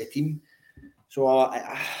into the rest of the team. So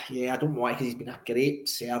I don't want it because he's been a great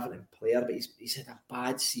servant and player, but he's had a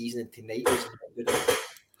bad season, and tonight was not good.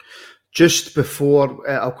 Just before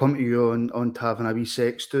I'll come to you on Tav and a wee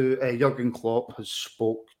sex too, Jurgen Klopp has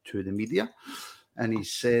spoke to the media, and he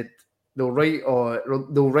said they'll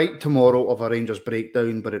write tomorrow of a Rangers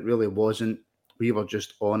breakdown, but it really wasn't. We were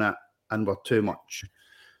just on it, and we're too much.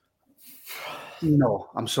 No,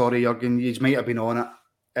 I'm sorry, Jurgen. You might have been on it,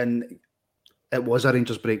 and it was a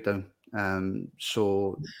Rangers breakdown.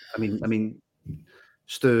 So I mean,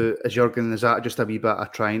 Stu, is that just a wee bit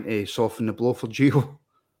of trying to soften the blow for Gio?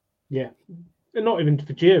 Yeah, and not even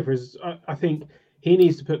for Gio. I think he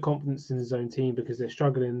needs to put confidence in his own team because they're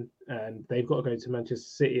struggling and they've got to go to Manchester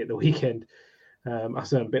City at the weekend. I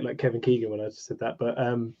sound a bit like Kevin Keegan when I just said that, but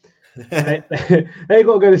they've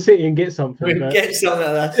got to go to City and get something. Get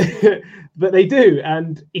something like that. But they do,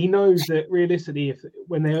 and he knows that realistically,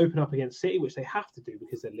 when they open up against City, which they have to do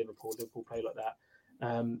because they're Liverpool play like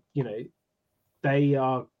that, they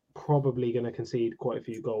are probably going to concede quite a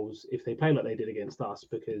few goals if they play like they did against us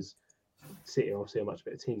because City are obviously a much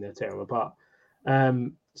better team. They're tearing them apart.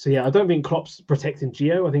 So yeah, I don't think Klopp's protecting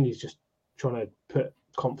Gio. I think he's just trying to put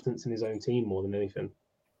confidence in his own team more than anything.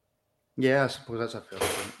 Yeah, I suppose that's a fair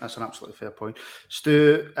point. That's an absolutely fair point.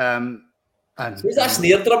 Stu, is that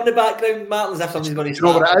snare drum in the background, Martin? As if somebody's going to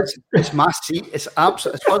start. You know what it is? It's my seat. It's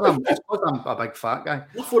absolutely. It's because I'm a big fat guy.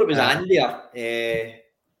 I thought it was Andy.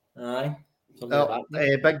 Aye.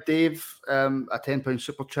 Big Dave, a £10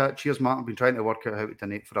 super chat. Cheers, Martin. I've been trying to work out how to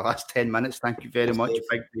donate for the last 10 minutes. Thank you very much, Dave.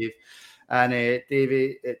 Big Dave. And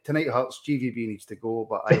Davey, tonight hurts. GVB needs to go,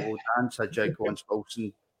 but I will dance a jig once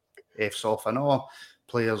Wilson F's off. I know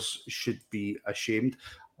players should be ashamed.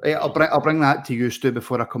 I'll bring that to you, Stu,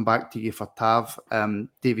 before I come back to you for Tav.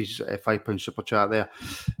 Davey's £5 super chat there.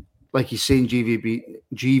 Like he's saying,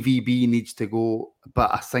 GVB needs to go,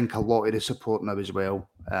 but I think a lot of the support now as well,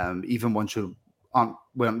 even ones who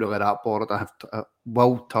weren't really that bothered,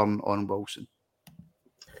 will turn on Wilson.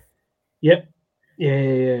 Yep.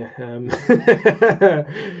 Yeah.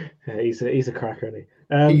 He's a cracker, isn't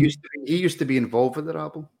he? He used to be involved with the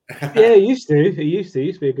rabble. Yeah, he used to. He used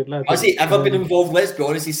to be a good lad. Has he ever been involved? Let's be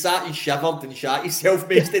honest. He sat and shivered and shat himself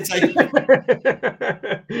most of the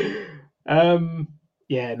time.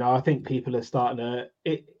 Yeah, no, I think people are starting to.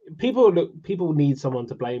 People need someone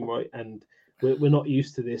to blame, right? And we're not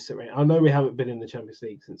used to this. Right? I know we haven't been in the Champions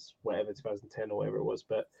League since 2010 or whatever it was,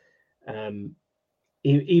 but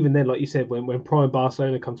even then, like you said, when Prime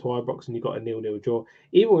Barcelona come to Ibrox and you got a 0-0 draw,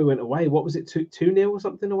 even when we went away, what was it, 2-0 or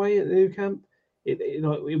something away at the Nou Camp?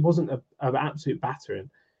 It wasn't an absolute battering.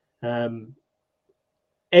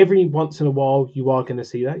 Every once in a while, you are going to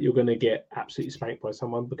see that. You're going to get absolutely spanked by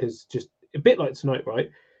someone because just a bit like tonight, right?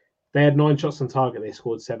 They had 9 shots on target. They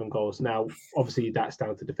scored 7 goals. Now, obviously, that's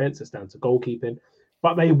down to defence. That's down to goalkeeping.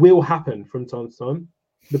 But they will happen from time to time.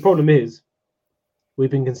 The problem is we've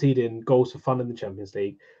been conceding goals for fun in the Champions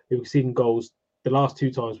League. We've been conceding goals the last 2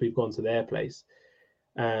 times we've gone to their place.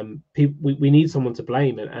 we need someone to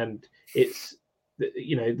blame, and it's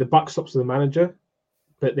the buck stops with the manager.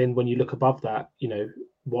 But then when you look above that,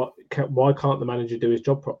 why can't the manager do his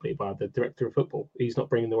job properly by the director of football? He's not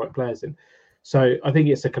bringing the right players in. So I think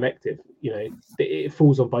it's a collective. It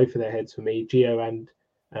falls on both of their heads for me, Gio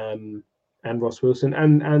and Ross Wilson,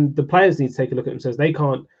 and the players need to take a look at themselves. They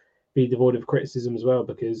can't be devoid of criticism as well,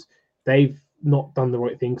 because they've not done the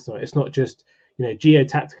right things tonight. It's not just Gio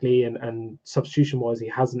tactically and substitution wise, he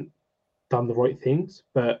hasn't done the right things,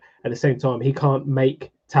 but at the same time, he can't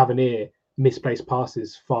make Tavernier misplaced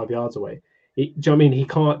passes 5 yards away. Do you know what I mean? He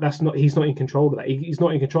can't. He's not in control of that. He's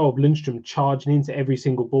not in control of Lundstrom charging into every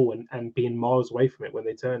single ball and being miles away from it when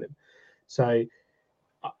they turn him. So,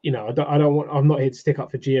 I'm not here to stick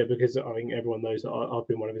up for Gio, because I think everyone knows that I've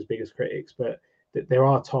been one of his biggest critics. But there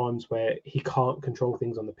are times where he can't control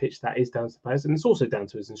things on the pitch. That is down to the players, and it's also down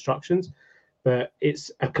to his instructions. But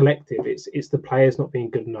it's a collective. It's the players not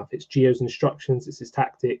being good enough. It's Gio's instructions. It's his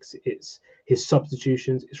tactics. It's his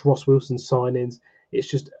substitutions. It's Ross Wilson's signings. It's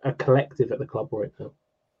just a collective at the club right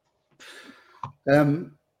now.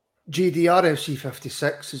 GDRFC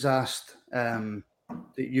 56 has asked that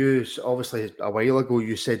you, obviously a while ago,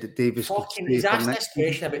 you said that Davis could stay. He's asked this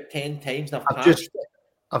question about 10 times. And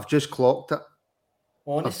I've just clocked it.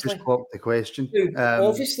 Honestly, I've just clocked the question. Dude,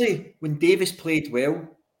 obviously, when Davis played well,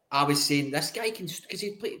 I was saying this guy can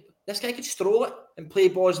stroll it and play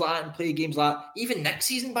balls like that and play games like that. Even next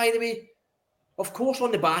season, by the way, of course,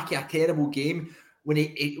 on the back of a terrible game, when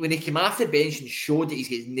he came off the bench and showed that he's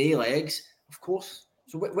got no legs, of course.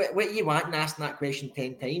 So what do you want in asking that question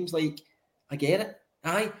 10 times? Like, I get it.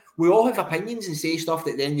 Aye, we all have opinions and say stuff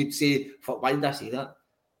that then you'd say, "Fuck, why did I say that?"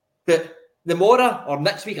 But tomorrow or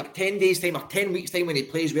next week or 10 days time or 10 weeks time when he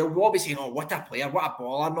plays well, we'll all be saying, "Oh, what a player, what a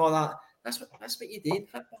baller," and all that. That's what you did.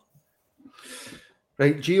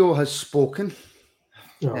 Right, Gio has spoken.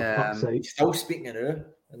 Still speaking now.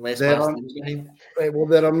 Unless right, well,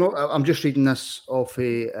 there are no. I'm just reading this off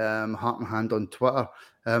a Heart and Hand on Twitter.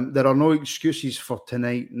 There are no excuses for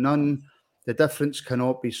tonight. None. The difference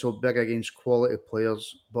cannot be so big against quality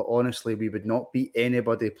players. But honestly, we would not beat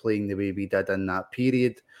anybody playing the way we did in that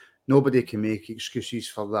period. Nobody can make excuses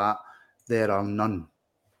for that. There are none.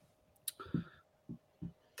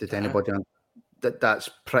 Did anybody? That's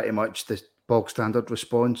pretty much the bog standard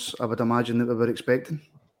response I would imagine that we were expecting.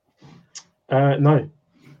 No,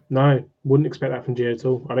 wouldn't expect that from Gio at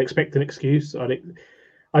all. I'd expect an excuse. I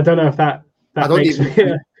don't know if that I don't makes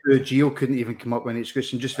even Gio couldn't even come up with an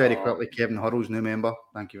excuse. And just very quickly, Kevin Hurrell's new member.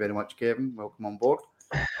 Thank you very much, Kevin. Welcome on board.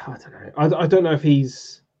 I don't know. I don't know if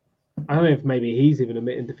he's. I don't know if maybe he's even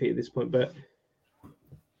admitting defeat at this point, but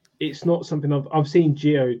it's not something I've seen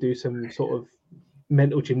Gio do some sort of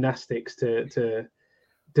mental gymnastics to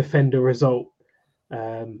defend a result,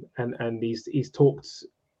 and he's talked.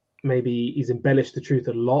 Maybe he's embellished the truth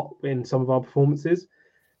a lot in some of our performances.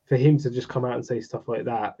 For him to just come out and say stuff like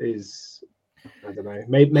that is, I don't know.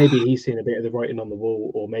 Maybe he's seen a bit of the writing on the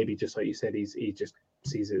wall, or maybe just like you said, he just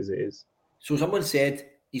sees it as it is. So someone said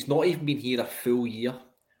he's not even been here a full year.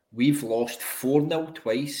 We've lost 4-0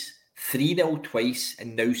 twice, 3-0 twice,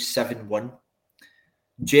 and now 7-1.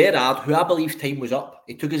 Gerrard, who I believe time was up,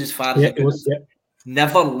 he took us as far as he could.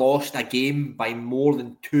 Never lost a game by more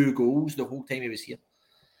than 2 goals the whole time he was here.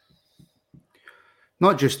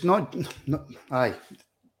 Not just that.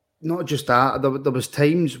 There was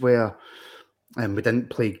times where we didn't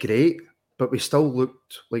play great, but we still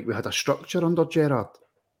looked like we had a structure under Gerrard.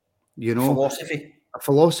 A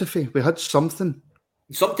philosophy. We had something.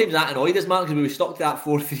 Sometimes that annoyed us, Mark, because we were stuck to that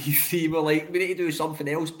 4-3-3. We're like, we need to do something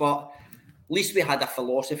else, but at least we had a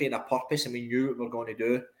philosophy and a purpose, and we knew what we were going to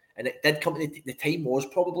do. And it did come. The time was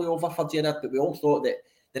probably over for Gerrard, but we all thought that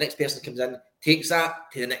the next person comes in, takes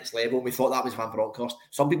that to the next level. We thought that was Van Bronckhorst.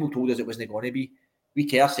 Some people told us it wasn't going to be. We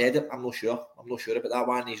said it. I'm not sure. I'm not sure about that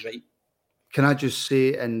one. He's right. Can I just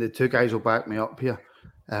say, and the two guys will back me up here,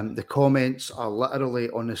 the comments are literally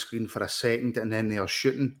on the screen for a second and then they are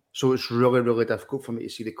shooting. So it's really, really difficult for me to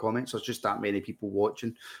see the comments. There's just that many people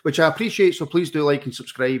watching, which I appreciate. So please do like and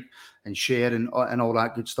subscribe and share and all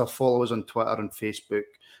that good stuff. Follow us on Twitter and Facebook,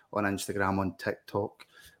 on Instagram, on TikTok,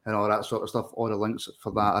 and all that sort of stuff. All the links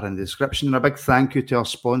for that are in the description. And a big thank you to our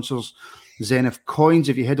sponsors, Zenith Coins.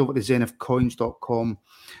 If you head over to zenithcoins.com,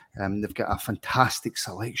 they've got a fantastic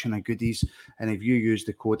selection of goodies. And if you use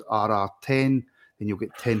the code RR10, then you'll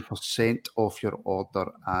get 10% off your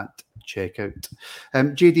order at checkout.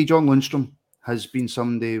 JD, John Lundstrom has been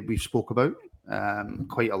somebody we've spoke about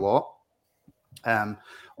quite a lot.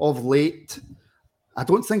 Of late, I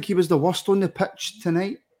don't think he was the worst on the pitch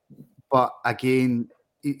tonight. But again,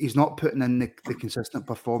 he's not putting in the consistent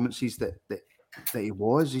performances that that he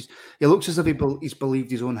was. He looks as if he's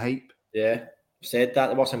believed his own hype. Yeah, said that.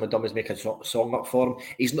 The worst thing we've done was make a song up for him.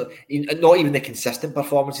 He's not even the consistent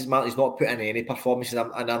performances, man. He's not putting in any performances.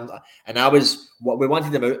 And I was what we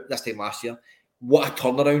wanted him out this time last year. What a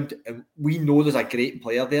turnaround! And we know there's a great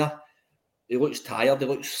player there. He looks tired. He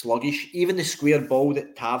looks sluggish. Even the square ball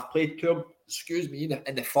that Tav played to him,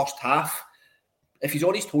 in the first half. If he's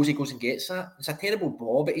on his toes, he goes and gets that. It's a terrible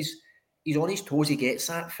ball, but he's on his toes, he gets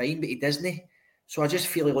that, fine, but he doesn't. So I just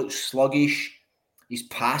feel he looks sluggish. His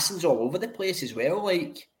passing's all over the place as well.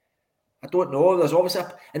 Like, I don't know. There's obviously,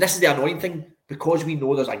 and this is the annoying thing, because we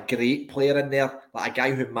know there's a great player in there, like a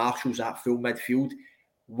guy who marshals that full midfield.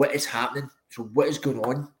 What is happening? So what is going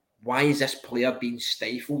on? Why is this player being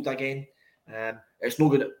stifled again? It's no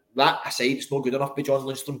good. That aside, it's not good enough by John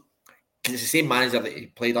Lundstram. It's the same manager that he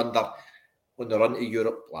played under on the run to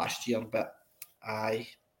Europe last year, but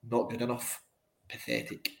not good enough.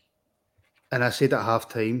 Pathetic. And I said at half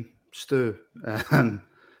time, Stu,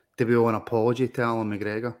 do we owe an apology to Alan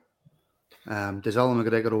McGregor? Does Alan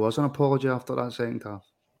McGregor owe us an apology after that second half?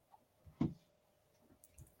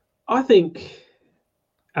 I think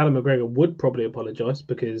Alan McGregor would probably apologise,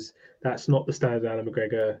 because that's not the standard Alan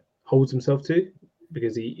McGregor holds himself to,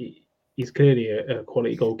 because he's clearly a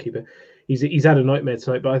quality goalkeeper. He's had a nightmare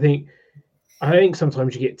tonight, but I think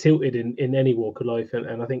sometimes you get tilted in any walk of life,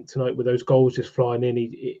 and I think tonight with those goals just flying in,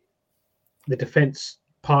 the defence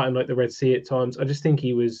parting like the Red Sea at times. I just think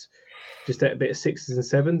he was just at a bit of sixes and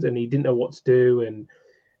sevens, and he didn't know what to do. And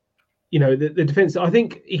the defence, I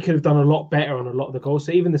think he could have done a lot better on a lot of the goals.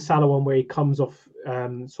 So even the Salah one where he comes off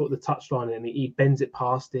sort of the touchline and he bends it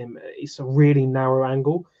past him, it's a really narrow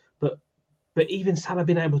angle. But even Salah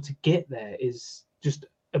being able to get there is just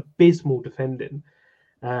abysmal defending.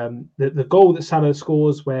 The goal that Salah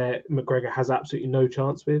scores where McGregor has absolutely no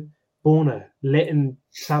chance with, Borna letting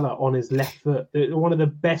Salah on his left foot, one of the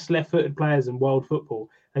best left-footed players in world football,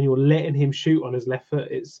 and you're letting him shoot on his left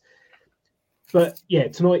foot. But yeah,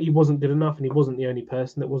 tonight he wasn't good enough, and he wasn't the only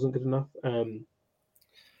person that wasn't good enough.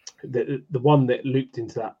 The one that looped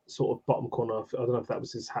into that sort of bottom corner, I don't know if that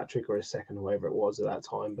was his hat trick or his second or whatever it was at that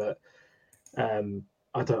time, but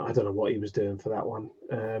I don't know what he was doing for that one.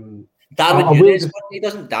 Darwin Nunes, he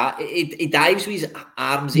doesn't dive. He dives with his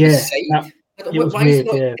arms at his side. Why is he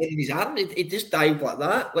not in his arm? He just dived like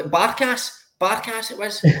that, like Barkas. It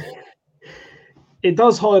was. It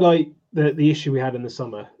does highlight the issue we had in the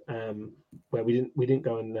summer, where we didn't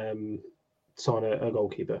go and sign a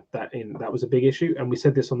goalkeeper. That was a big issue, and we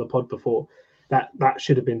said this on the pod before. That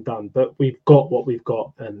should have been done, but we've got what we've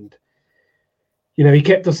got, and he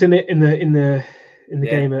kept us in the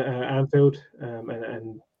game at Anfield,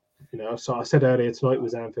 and so I said earlier tonight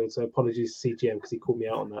was Anfield, so apologies to CGM because he called me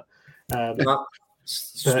out on that.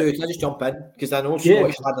 Stu, can I just jump in? Because I know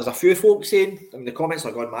Scottish lad, there's a few folks saying, the comments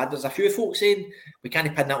are going mad, there's a few folks saying we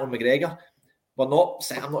can't pin that on McGregor. I'm not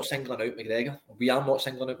singling out McGregor. We are not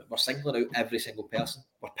singling out, we're singling out every single person.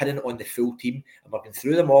 We're pinning it on the full team, and we're going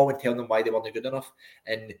through them all and telling them why they weren't good enough.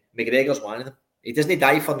 And McGregor's one of them. He doesn't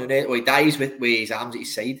dive for Nunes, or he dives with his arms at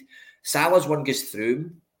his side. Salah's one goes through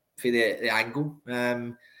him for the angle.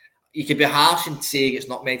 You could be harsh and say it's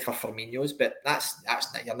not meant for Firmino's, but that's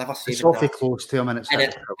you're never saying it's awfully close to him, and I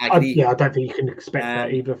agree. I don't think you can expect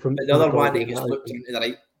that either from. But the other one that gets looked into the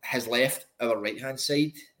right, his left, our right hand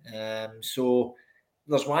side. So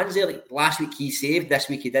there's ones there. Like last week he saved, this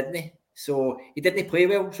week he didn't. So he didn't play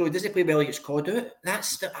well. So he doesn't play well. He gets called out.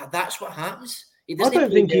 That's what happens. He doesn't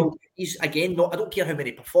play well. He's again not. I don't care how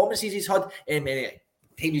many performances he's had, and many times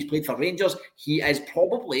he's played for Rangers. He is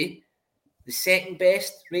probably the second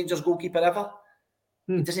best Rangers goalkeeper ever.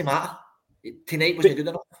 It doesn't matter. Tonight wasn't good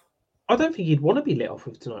enough. I don't think he'd want to be let off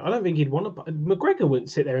of tonight. I don't think he'd want to. McGregor wouldn't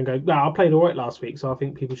sit there and go, "No, I played all right last week, so I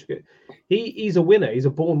think people should get." He's a winner. He's a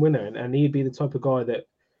born winner, and he'd be the type of guy that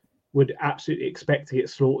would absolutely expect to get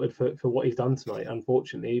slaughtered for what he's done tonight.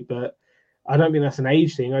 Unfortunately, but I don't think that's an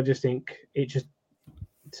age thing. I just think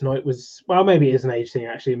tonight was, well, maybe it is an age thing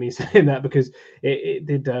actually, me saying that, because it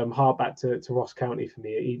did hark back to Ross County for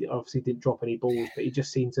me. He obviously didn't drop any balls, but he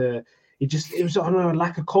just seemed to, it was, I don't know, a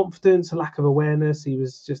lack of confidence, a lack of awareness. He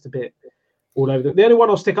was just a bit all over. The only one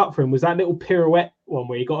I'll stick up for him was that little pirouette one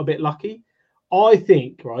where he got a bit lucky. I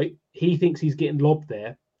think, right, he thinks he's getting lobbed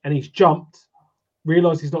there and he's jumped,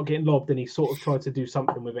 realised he's not getting lobbed, and he sort of tried to do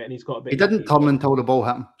something with it, and he's got a bit. He didn't turn until the ball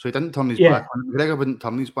hit him, so he didn't turn his back on it. McGregor wouldn't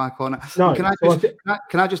turn his back on it. No, can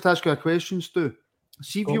I just ask you a question, Stu?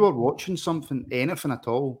 See if you were watching something, anything at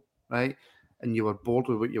all, right, and you were bored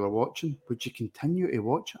with what you were watching, would you continue to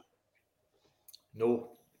watch it?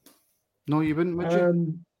 No, you wouldn't, would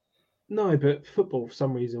you? No, but football, for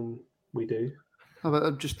some reason, we do.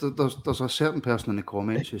 But there's a certain person in the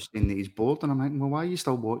comments who's saying that he's bored, and I'm like, well, why are you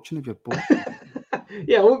still watching if you're bored?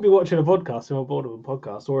 Yeah, I wouldn't be watching a podcast if I'm bored of a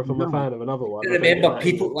podcast, or if I'm a No. fan of another one. But remember,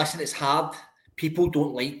 people listen. It's hard. People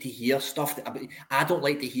don't like to hear stuff. I don't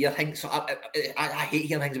like to hear things. So I hate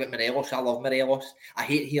hearing things about Morelos. I love Morelos. I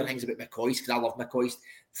hate hearing things about McCoist because I love McCoist.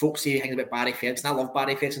 Folks say things about Barry Ferguson. I love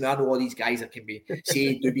Barry Ferguson. I know all these guys that can be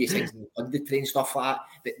say dubious things in punditry and stuff like that.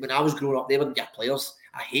 But when I was growing up, they were your players.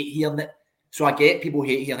 I hate hearing it. So I get people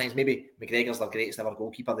hate hearing things. Maybe McGregor's the greatest ever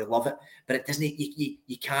goalkeeper. They love it. But it doesn't.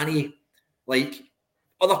 You can't like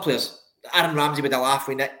other players. Aaron Ramsey with a laugh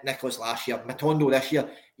with Nicholas last year. Matondo this year.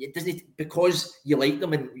 It doesn't, because you like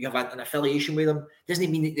them and you have an affiliation with them, doesn't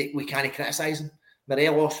mean that we can't criticise them.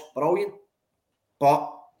 Morelos, brilliant,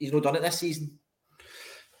 but he's not done it this season.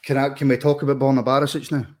 Can we talk about Borna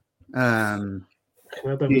Barisic now? I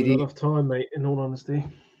don't have enough time, mate, in all honesty.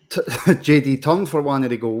 JD turned for one of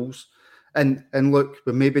the goals. And look,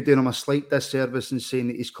 we may be doing him a slight disservice in saying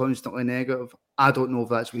that he's constantly negative. I don't know if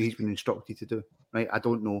that's what he's been instructed to do, right? I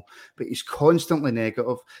don't know. But he's constantly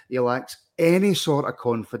negative. He lacks any sort of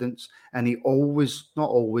confidence. And he always, not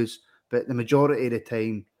always, but the majority of the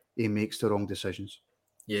time, he makes the wrong decisions.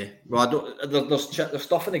 Yeah. Well, there's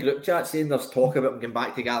stuff in the group chat saying there's talk about him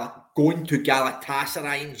going to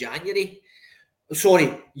Galatasaray in January.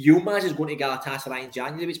 Sorry, Yilmaz is going to Galatasaray in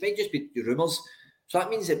January, which might just be rumours. So that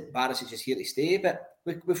means that Barisic is here to stay, but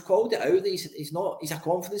we've called it out that he's a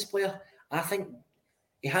confidence player. I think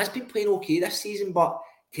he has been playing okay this season, but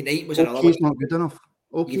tonight was another one. He's not good enough.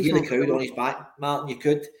 You could hear the crowd on his back, Martin, you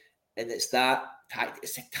could. And it's a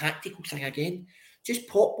tactical thing again. Just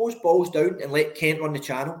pop those balls down and let Kent run the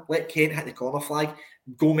channel. Let Kent hit the corner flag.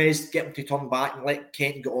 Gomez get him to turn back and let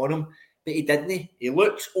Kent get on him. But he didn't. He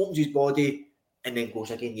looks, opens his body, and then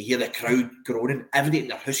goes again. You hear the crowd groaning. Everybody in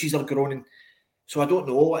their houses are groaning. So I don't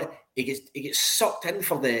know. He gets sucked in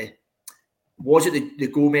for the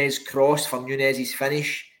Gomez cross for Nunez's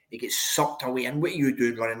finish. He gets sucked away. And what are you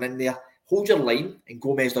doing running in there? Hold your line, and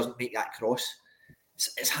Gomez doesn't make that cross.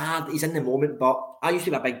 It's hard. He's in the moment, but I used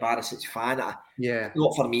to be a big Barisic fan.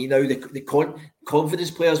 Not for me now. The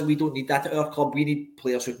confidence players, we don't need that at our club. We need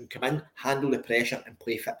players who can come in, handle the pressure, and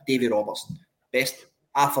play fit. Davy Robertson, best.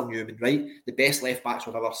 Arthur Newman, right? The best left backs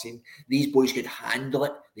we've ever seen. These boys could handle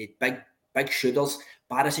it. They're big shooters.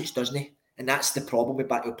 Barisic doesn't. And that's the problem with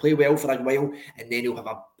that. He'll play well for a while, and then he'll have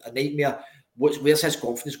a nightmare. Where's his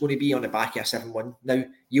confidence going to be on the back of a 7-1? Now,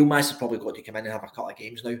 Yilmaz has probably got to come in and have a couple of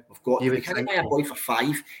games now. We can't buy a boy for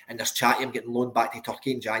 5 and there's chat him getting loaned back to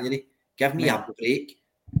Turkey in January. Give me a break.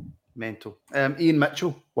 Mental. Ian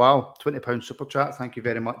Mitchell, wow, £20 super chat. Thank you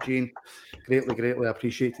very much, Ian. Greatly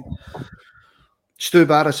appreciated. Stu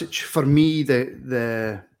Barisic, for me,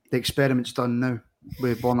 the experiment's done now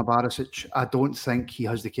with Borna Barisic. I don't think he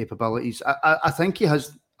has the capabilities. I think he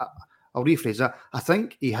has. I'll rephrase that. I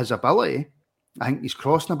think he has ability. I think his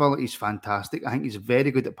crossing ability is fantastic. I think he's very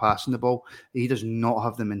good at passing the ball. He does not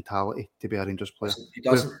have the mentality to be a Rangers player. He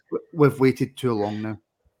doesn't. We've waited too long now.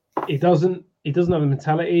 He doesn't have the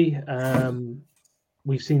mentality.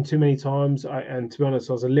 We've seen too many times. And to be honest,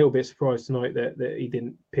 I was a little bit surprised tonight that he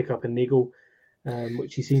didn't pick up a niggle,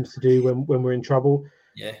 which he seems to do when we're in trouble.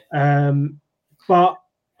 Yeah. But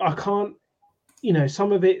I can't.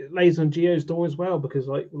 Some of it lays on Gio's door as well, because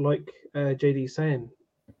like JD's saying,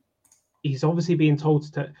 he's obviously being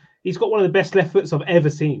told to. He's got one of the best left foots I've ever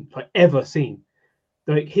seen.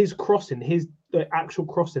 Like his crossing, the actual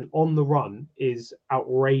crossing on the run is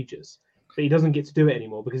outrageous. But he doesn't get to do it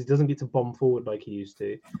anymore because he doesn't get to bomb forward like he used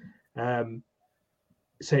to.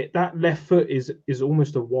 So that left foot is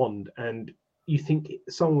almost a wand, and you think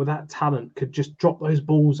someone with that talent could just drop those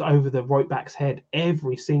balls over the right back's head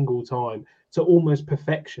every single time to almost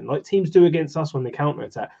perfection, like teams do against us when they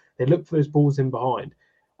counter-attack. They look for those balls in behind.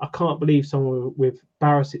 I can't believe someone with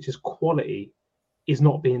Barisic's quality is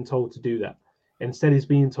not being told to do that. Instead, he's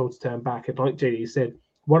being told to turn back. And like JD said,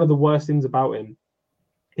 one of the worst things about him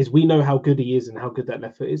is we know how good he is and how good that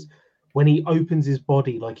left foot is. When he opens his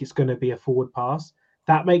body like it's going to be a forward pass,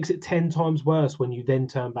 that makes it 10 times worse when you then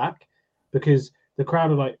turn back, because the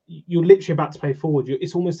crowd are like, you're literally about to play forward.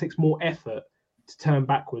 It almost takes more effort to turn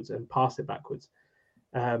backwards and pass it backwards.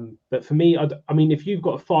 But for me, I mean, if you've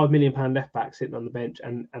got a £5 million left back sitting on the bench,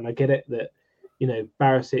 and I get it that,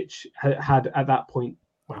 Barisic had at that point,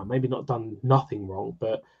 well, maybe not done nothing wrong,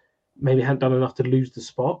 but maybe hadn't done enough to lose the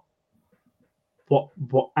spot.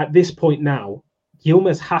 What at this point now,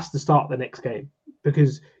 Yilmaz has to start the next game,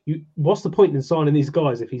 because what's the point in signing these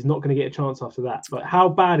guys if he's not going to get a chance after that? But how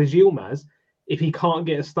bad is Yilmaz if he can't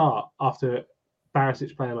get a start after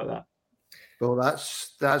Barisic playing like that? Well,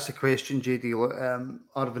 that's the question, JD. Look,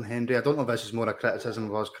 Irvin Henry, I don't know if this is more a criticism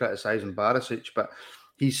of us criticising Barisic, but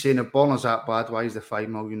he's saying if Borna's that bad, why is the $5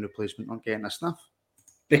 million replacement not getting a sniff?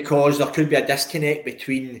 Because there could be a disconnect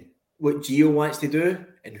between what Gio wants to do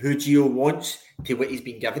and who Gio wants to what he's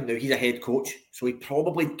been given. Now, he's a head coach, so he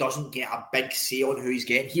probably doesn't get a big say on who he's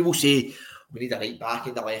getting. He will say, we need a right back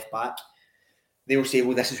and a left back. They'll say,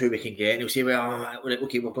 well, this is who we can get. And he'll say, well,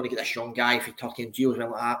 okay, we're going to get this young guy for Turkey. And Gio's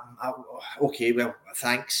like, okay, well,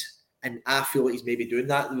 thanks. And I feel like he's maybe doing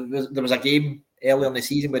that. There was a game earlier in the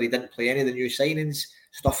season where he didn't play any of the new signings,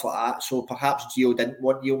 stuff like that. So perhaps Gio didn't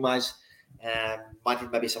want Yilmaz.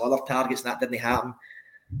 Wanted maybe some other targets, and that didn't happen.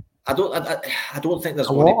 I don't think there's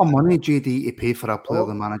a lot of money, JD, to pay for a player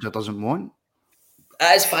the manager doesn't want.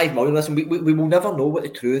 It is $5 million. Listen, we will never know what the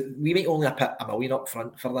truth. We might only have put $1 million up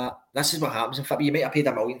front for that. This is what happens. In fact, you might have paid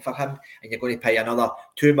 $1 million for him, and you're going to pay another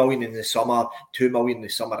 $2 million in the summer, $2 million the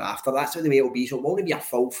summer after. That's how the way it will be. So it will only be a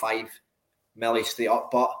full $5 million straight up.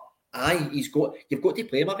 But you've got to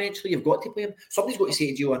play him eventually. You've got to play him. Somebody's got to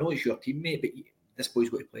say to Gio, I know it's your teammate, but this boy's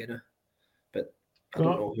got to play now. But I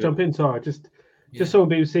don't know. Jump in, sorry. Just saw on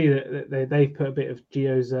BBC that they put a bit of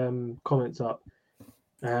Gio's comments up.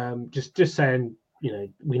 Just saying,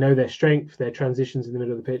 we know their strength, their transitions in the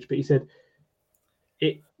middle of the pitch. But he said,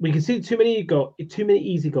 we can see too many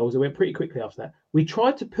easy goals. It went pretty quickly after that. We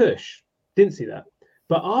tried to push, didn't see that.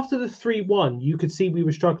 But after the 3-1, you could see we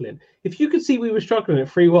were struggling. If you could see we were struggling at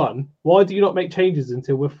 3-1, why do you not make changes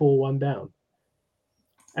until we're 4-1 down?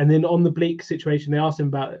 And then on the bleak situation, they asked him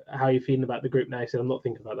about how you're feeling about the group now. He said, I'm not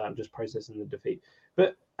thinking about that. I'm just processing the defeat.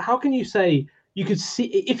 But how can you say you could see,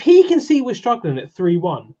 if he can see we're struggling at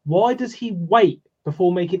 3-1, why does he wait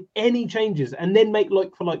before making any changes and then make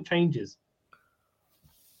like-for-like changes?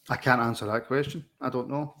 I can't answer that question. I don't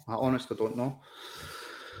know. I honestly don't know.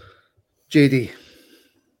 JD,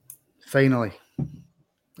 finally,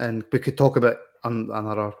 and we could talk about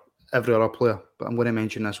every other player, but I'm going to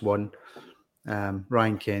mention this one.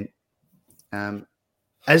 Ryan Kent. Could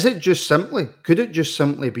it just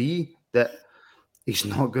simply be that he's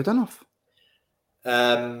not good enough?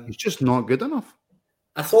 He's just not good enough.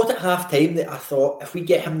 I thought at half-time that if we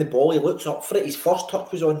get him the ball, he looks up for it. His first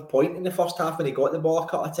touch was on point in the first half when he got the ball a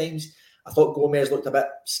couple of times. I thought Gomez looked a bit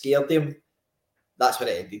scared of him. That's when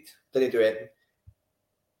it ended. Didn't do anything.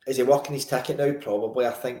 Is he working his ticket now? Probably,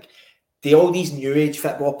 I think. All these new age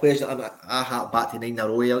football players, I hark back to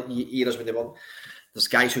 9-0 eras when they were. There's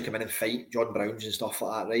guys who come in and fight, John Browns and stuff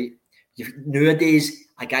like that, right? Nowadays,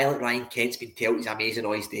 a guy like Ryan Kent's been told he's amazing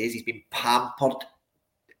all his days. He's been pampered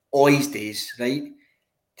all his days, right?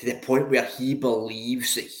 To the point where he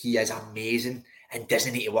believes that he is amazing and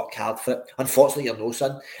doesn't need to work hard for it. Unfortunately, you're no,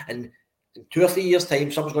 son. And in 2 or 3 years'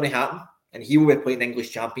 time, something's going to happen, and he will be playing the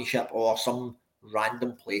English Championship or some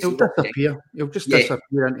random place. He'll disappear. He'll just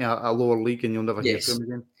disappear into a lower league, and you'll never hear from him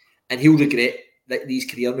again. And he'll regret these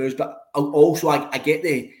career moves. But also, I get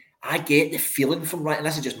the feeling from Ryan. And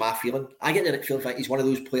this is just my feeling. I get the feeling that he's one of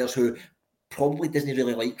those players who probably doesn't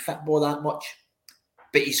really like football that much,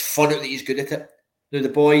 but he's fun out that he's good at it. Now, the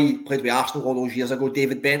boy played with Arsenal all those years ago,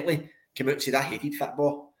 David Bentley, came out and said I hated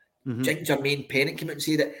football. Mm-hmm. Jermaine Pennant came out and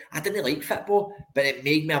said that I didn't like football, but it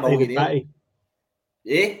made me a millionaire.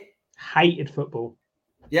 Yeah? Hated football.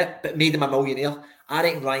 Yeah, but made him a millionaire. I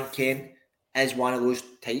reckon Ryan Kent is one of those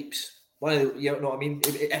types. You know what I mean?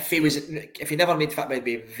 If he never made football, he'd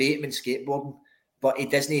be vaping and skateboarding, but he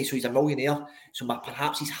doesn't, so he's a millionaire. So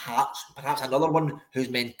perhaps his heart, perhaps another one whose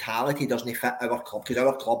mentality doesn't fit our club, because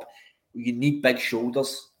our club, you need big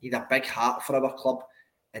shoulders, you need a big heart for our club,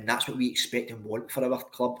 and that's what we expect and want for our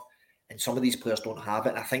club. And some of these players don't have it.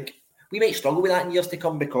 And I think we might struggle with that in years to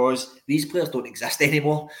come because these players don't exist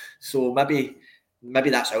anymore. So maybe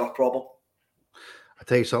that's our problem. I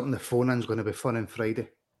tell you something, the phone-in's going to be fun on Friday.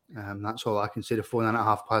 That's all I can say. The phone-in at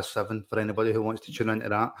 7:30 for anybody who wants to tune into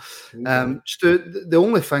that. Mm-hmm. Stu, the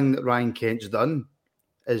only thing that Ryan Kent's done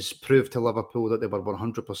is prove to Liverpool that they were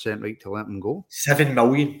 100% right to let him go. 7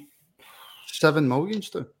 million. 7 million,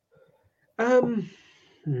 Stu.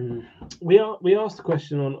 We asked the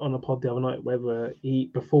question on a pod the other night whether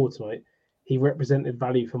before tonight he represented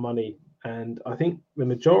value for money, and I think the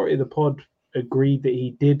majority of the pod agreed that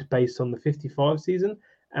he did based on the 55 season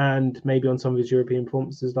and maybe on some of his European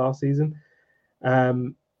performances last season.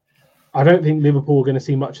 I don't think Liverpool are going to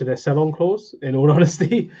see much of their sell-on clause, in all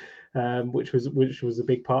honesty, which was a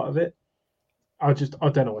big part of it. I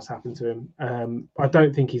don't know what's happened to him. I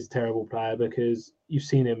don't think he's a terrible player because you've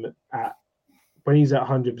seen him when he's at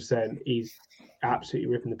 100%, he's absolutely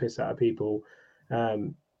ripping the piss out of people.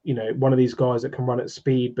 One of these guys that can run at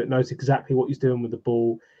speed but knows exactly what he's doing with the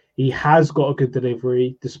ball. He has got a good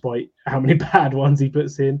delivery, despite how many bad ones he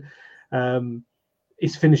puts in.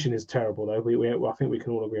 His finishing is terrible, though. I think we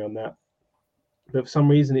can all agree on that. But for some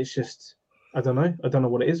reason, it's just, I don't know. I don't know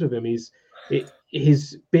what it is with him.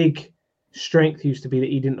 His big strength used to be that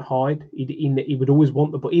he didn't hide. He would always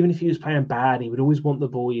want the ball. Even if he was playing bad, he would always want the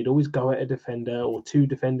ball. He'd always go at a defender or two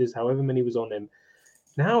defenders, however many was on him.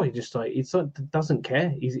 Now he just doesn't care.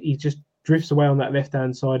 He just drifts away on that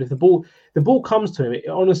left-hand side. If the ball comes to him,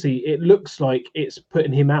 honestly, it looks like it's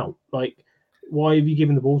putting him out. Like, why have you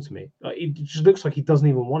given the ball to me? Like, it just looks like he doesn't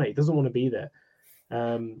even want it. He doesn't want to be there.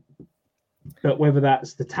 But whether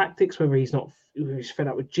that's the tactics, whether he's fed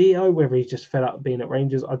up with Gio, whether he's just fed up being at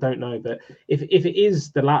Rangers, I don't know. But if it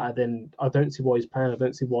is the latter, then I don't see why he's playing. I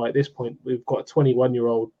don't see why at this point we've got a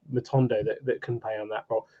 21-year-old Matondo that can play on that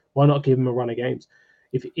role. Why not give him a run of games?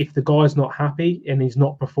 If the guy's not happy and he's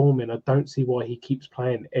not performing, I don't see why he keeps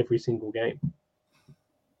playing every single game.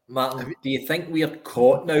 Martin, do you think we are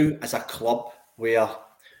caught now as a club where,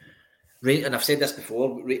 and I've said this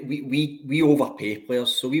before, we overpay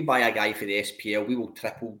players, so we buy a guy for the SPL, we will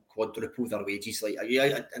triple, quadruple their wages, like,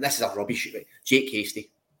 and this is a rubbish, right? Jake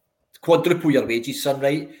Hasty, quadruple your wages, son,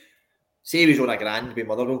 right? Say he was on $1,000 with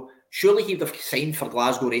Motherwell, surely he would have signed for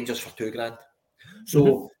Glasgow Rangers for $2,000.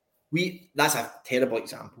 So that's a terrible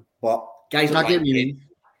example, but guys like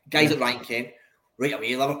Ryan Kent, right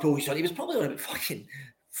away, Liverpool, he was probably on about fucking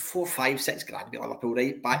 $4, $5, $6 with Liverpool,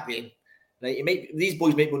 right, back then. Right, these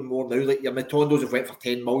boys might win more now. Like your Matondos have went for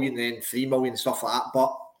 10 million, then 3 million, stuff like that.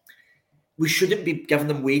 But we shouldn't be giving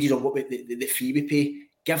them wages on what the fee we pay.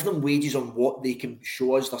 Give them wages on what they can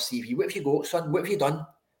show us their CV. What have you got, son? What have you done?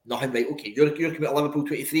 Nothing, right? Okay, you're coming to Liverpool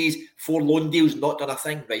 23s, 4 loan deals, not done a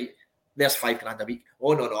thing, right? There's $5,000 a week.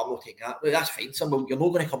 Oh no, I'm not taking that. Well, that's fine, son. Well, you're not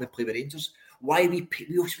going to come and play with Rangers. Why we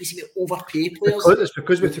seem to overpay players? It's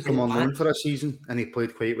because we took him on loan for a season and he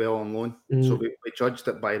played quite well on loan. So we judged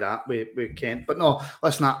it by that. We can't. But no,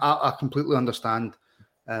 listen, I completely understand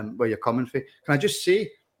where you're coming from. Can I just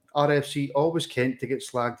say, RFC always Kent to get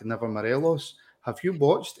slagged and never Morelos. Have you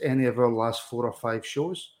watched any of our last 4 or 5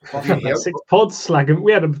 shows? Have you heard 6 pods slagging?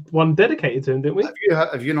 We had one dedicated to him, didn't we?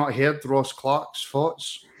 Have you not heard Ross Clark's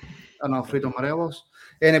thoughts on Alfredo Morelos?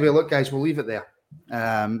 Anyway, look, guys, we'll leave it there.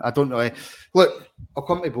 I don't know. Look, I'll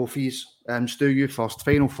come to both of you. Stu, you first.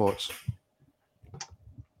 Final thoughts.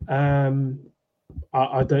 I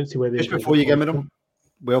don't see where this. Just before you give me them,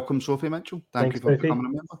 welcome, Sophie Mitchell. Thank you for becoming a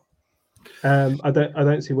member. I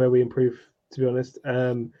don't see where we improve, to be honest.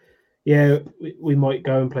 Yeah, we might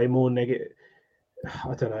go and play more negative.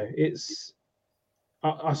 I don't know.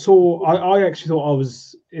 I actually thought I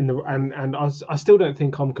was in the and I still don't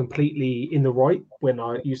think I'm completely in the right when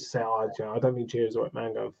I used to say, I don't think Gio's the right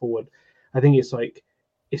man going forward. I think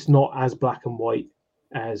it's not as black and white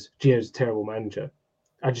as Gio's a terrible manager.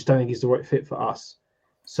 I just don't think he's the right fit for us.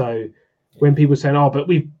 So when people are saying, but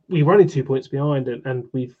we're only 2 points behind and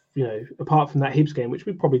we've, apart from that Hibs game, which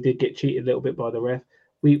we probably did get cheated a little bit by the ref,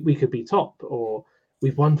 we could be top, or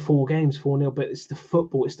we've won 4 games, 4-0, but it's the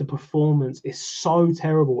football, it's the performance. It's so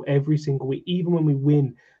terrible every single week. Even when we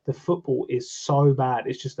win, the football is so bad.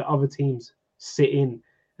 It's just that other teams sit in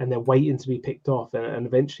and they're waiting to be picked off. And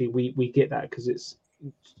eventually we get that because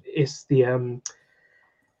it's the...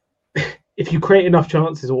 if you create enough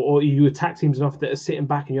chances or you attack teams enough that are sitting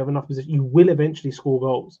back and you have enough position, you will eventually score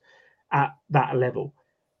goals at that level.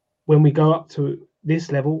 When we go up to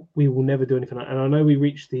this level, we will never do anything. And I know we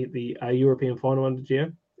reached the European final under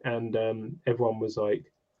Gio, and everyone was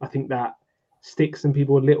like, I think that sticks some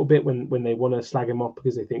people a little bit when they want to slag him off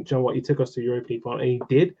because they think, John, what, he took us to the Europa League final, and he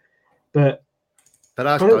did. But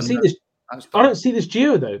I don't see this. I don't see this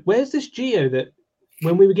Gio though. Where's this Gio that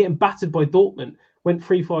when we were getting battered by Dortmund went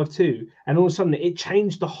 3-5-2, and all of a sudden it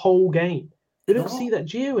changed the whole game? We don't see that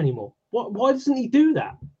Gio anymore. Why doesn't he do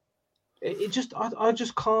that? I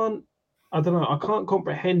just can't. I don't know. I can't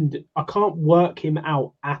comprehend. I can't work him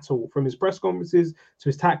out at all, from his press conferences to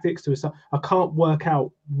his tactics to his stuff. I can't work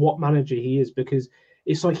out what manager he is because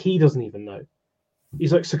it's like he doesn't even know.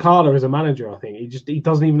 He's like Sakala as a manager. I think he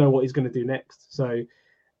doesn't even know what he's going to do next. So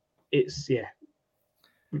it's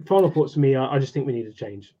Final thoughts for me. I just think we need a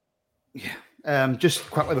change. Yeah. Just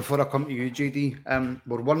quickly before I come to you, JD,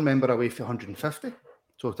 we're one member away from 150.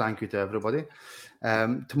 So thank you to everybody.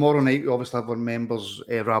 Tomorrow night, we obviously have our members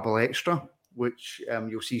Rabble Extra, which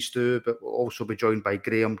you'll see Stu, but we'll also be joined by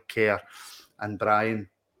Graham, Kerr and Brian.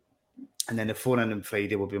 And then the phone in on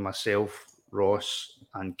Friday will be myself, Ross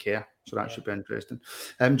and Kerr. So that should be interesting.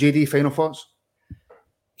 JD, final thoughts?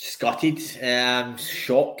 Scotted,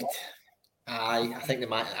 shocked. I think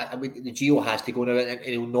the Gio has to go now, and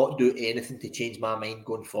he'll not do anything to change my mind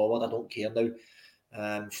going forward. I don't care now.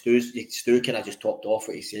 Stu kind of just topped off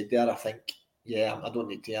what he said there. I think, I don't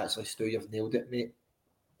need to actually, Stu, you've nailed it, mate.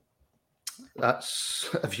 That's,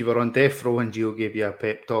 if you were on death row and Gio gave you a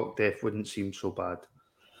pep talk, death wouldn't seem so bad.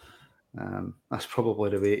 That's probably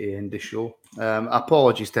the way to end the show.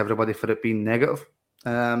 Apologies to everybody for it being negative,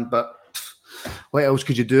 but what else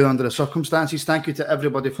could you do under the circumstances? Thank you to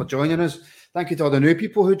everybody for joining us. Thank you to all the new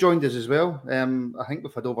people who joined us as well. I think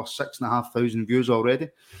we've had over 6,500 views already,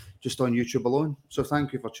 just on YouTube alone. So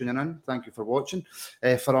thank you for tuning in. Thank you for watching.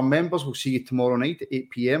 For our members, we'll see you tomorrow night at 8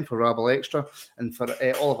 p.m. for Rabble Extra. And for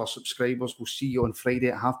all of our subscribers, we'll see you on Friday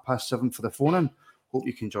at 7:30 for the phone-in. Hope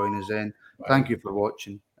you can join us then. Thank you for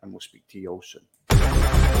watching, and we'll speak to you all soon.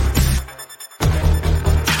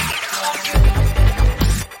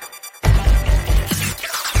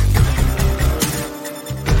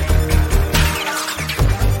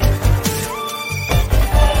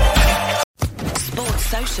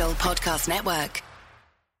 Social Podcast Network.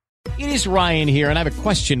 It is Ryan here, and I have a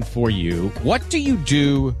question for you. What do you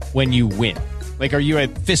do when you win? Like, are you a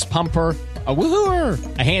fist pumper, a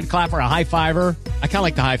woohooer, a hand clapper, a high fiver? I kind of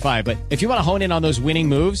like the high five, but if you want to hone in on those winning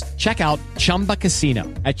moves, check out Chumba Casino.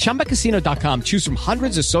 At ChumbaCasino.com, choose from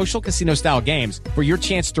hundreds of social casino style games for your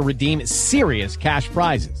chance to redeem serious cash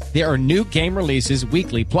prizes. There are new game releases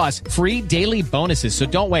weekly, plus free daily bonuses. So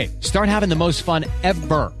don't wait. Start having the most fun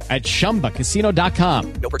ever at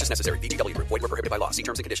ChumbaCasino.com. No purchase necessary. VGW Group. Void where prohibited by law. See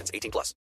terms and conditions. 18+.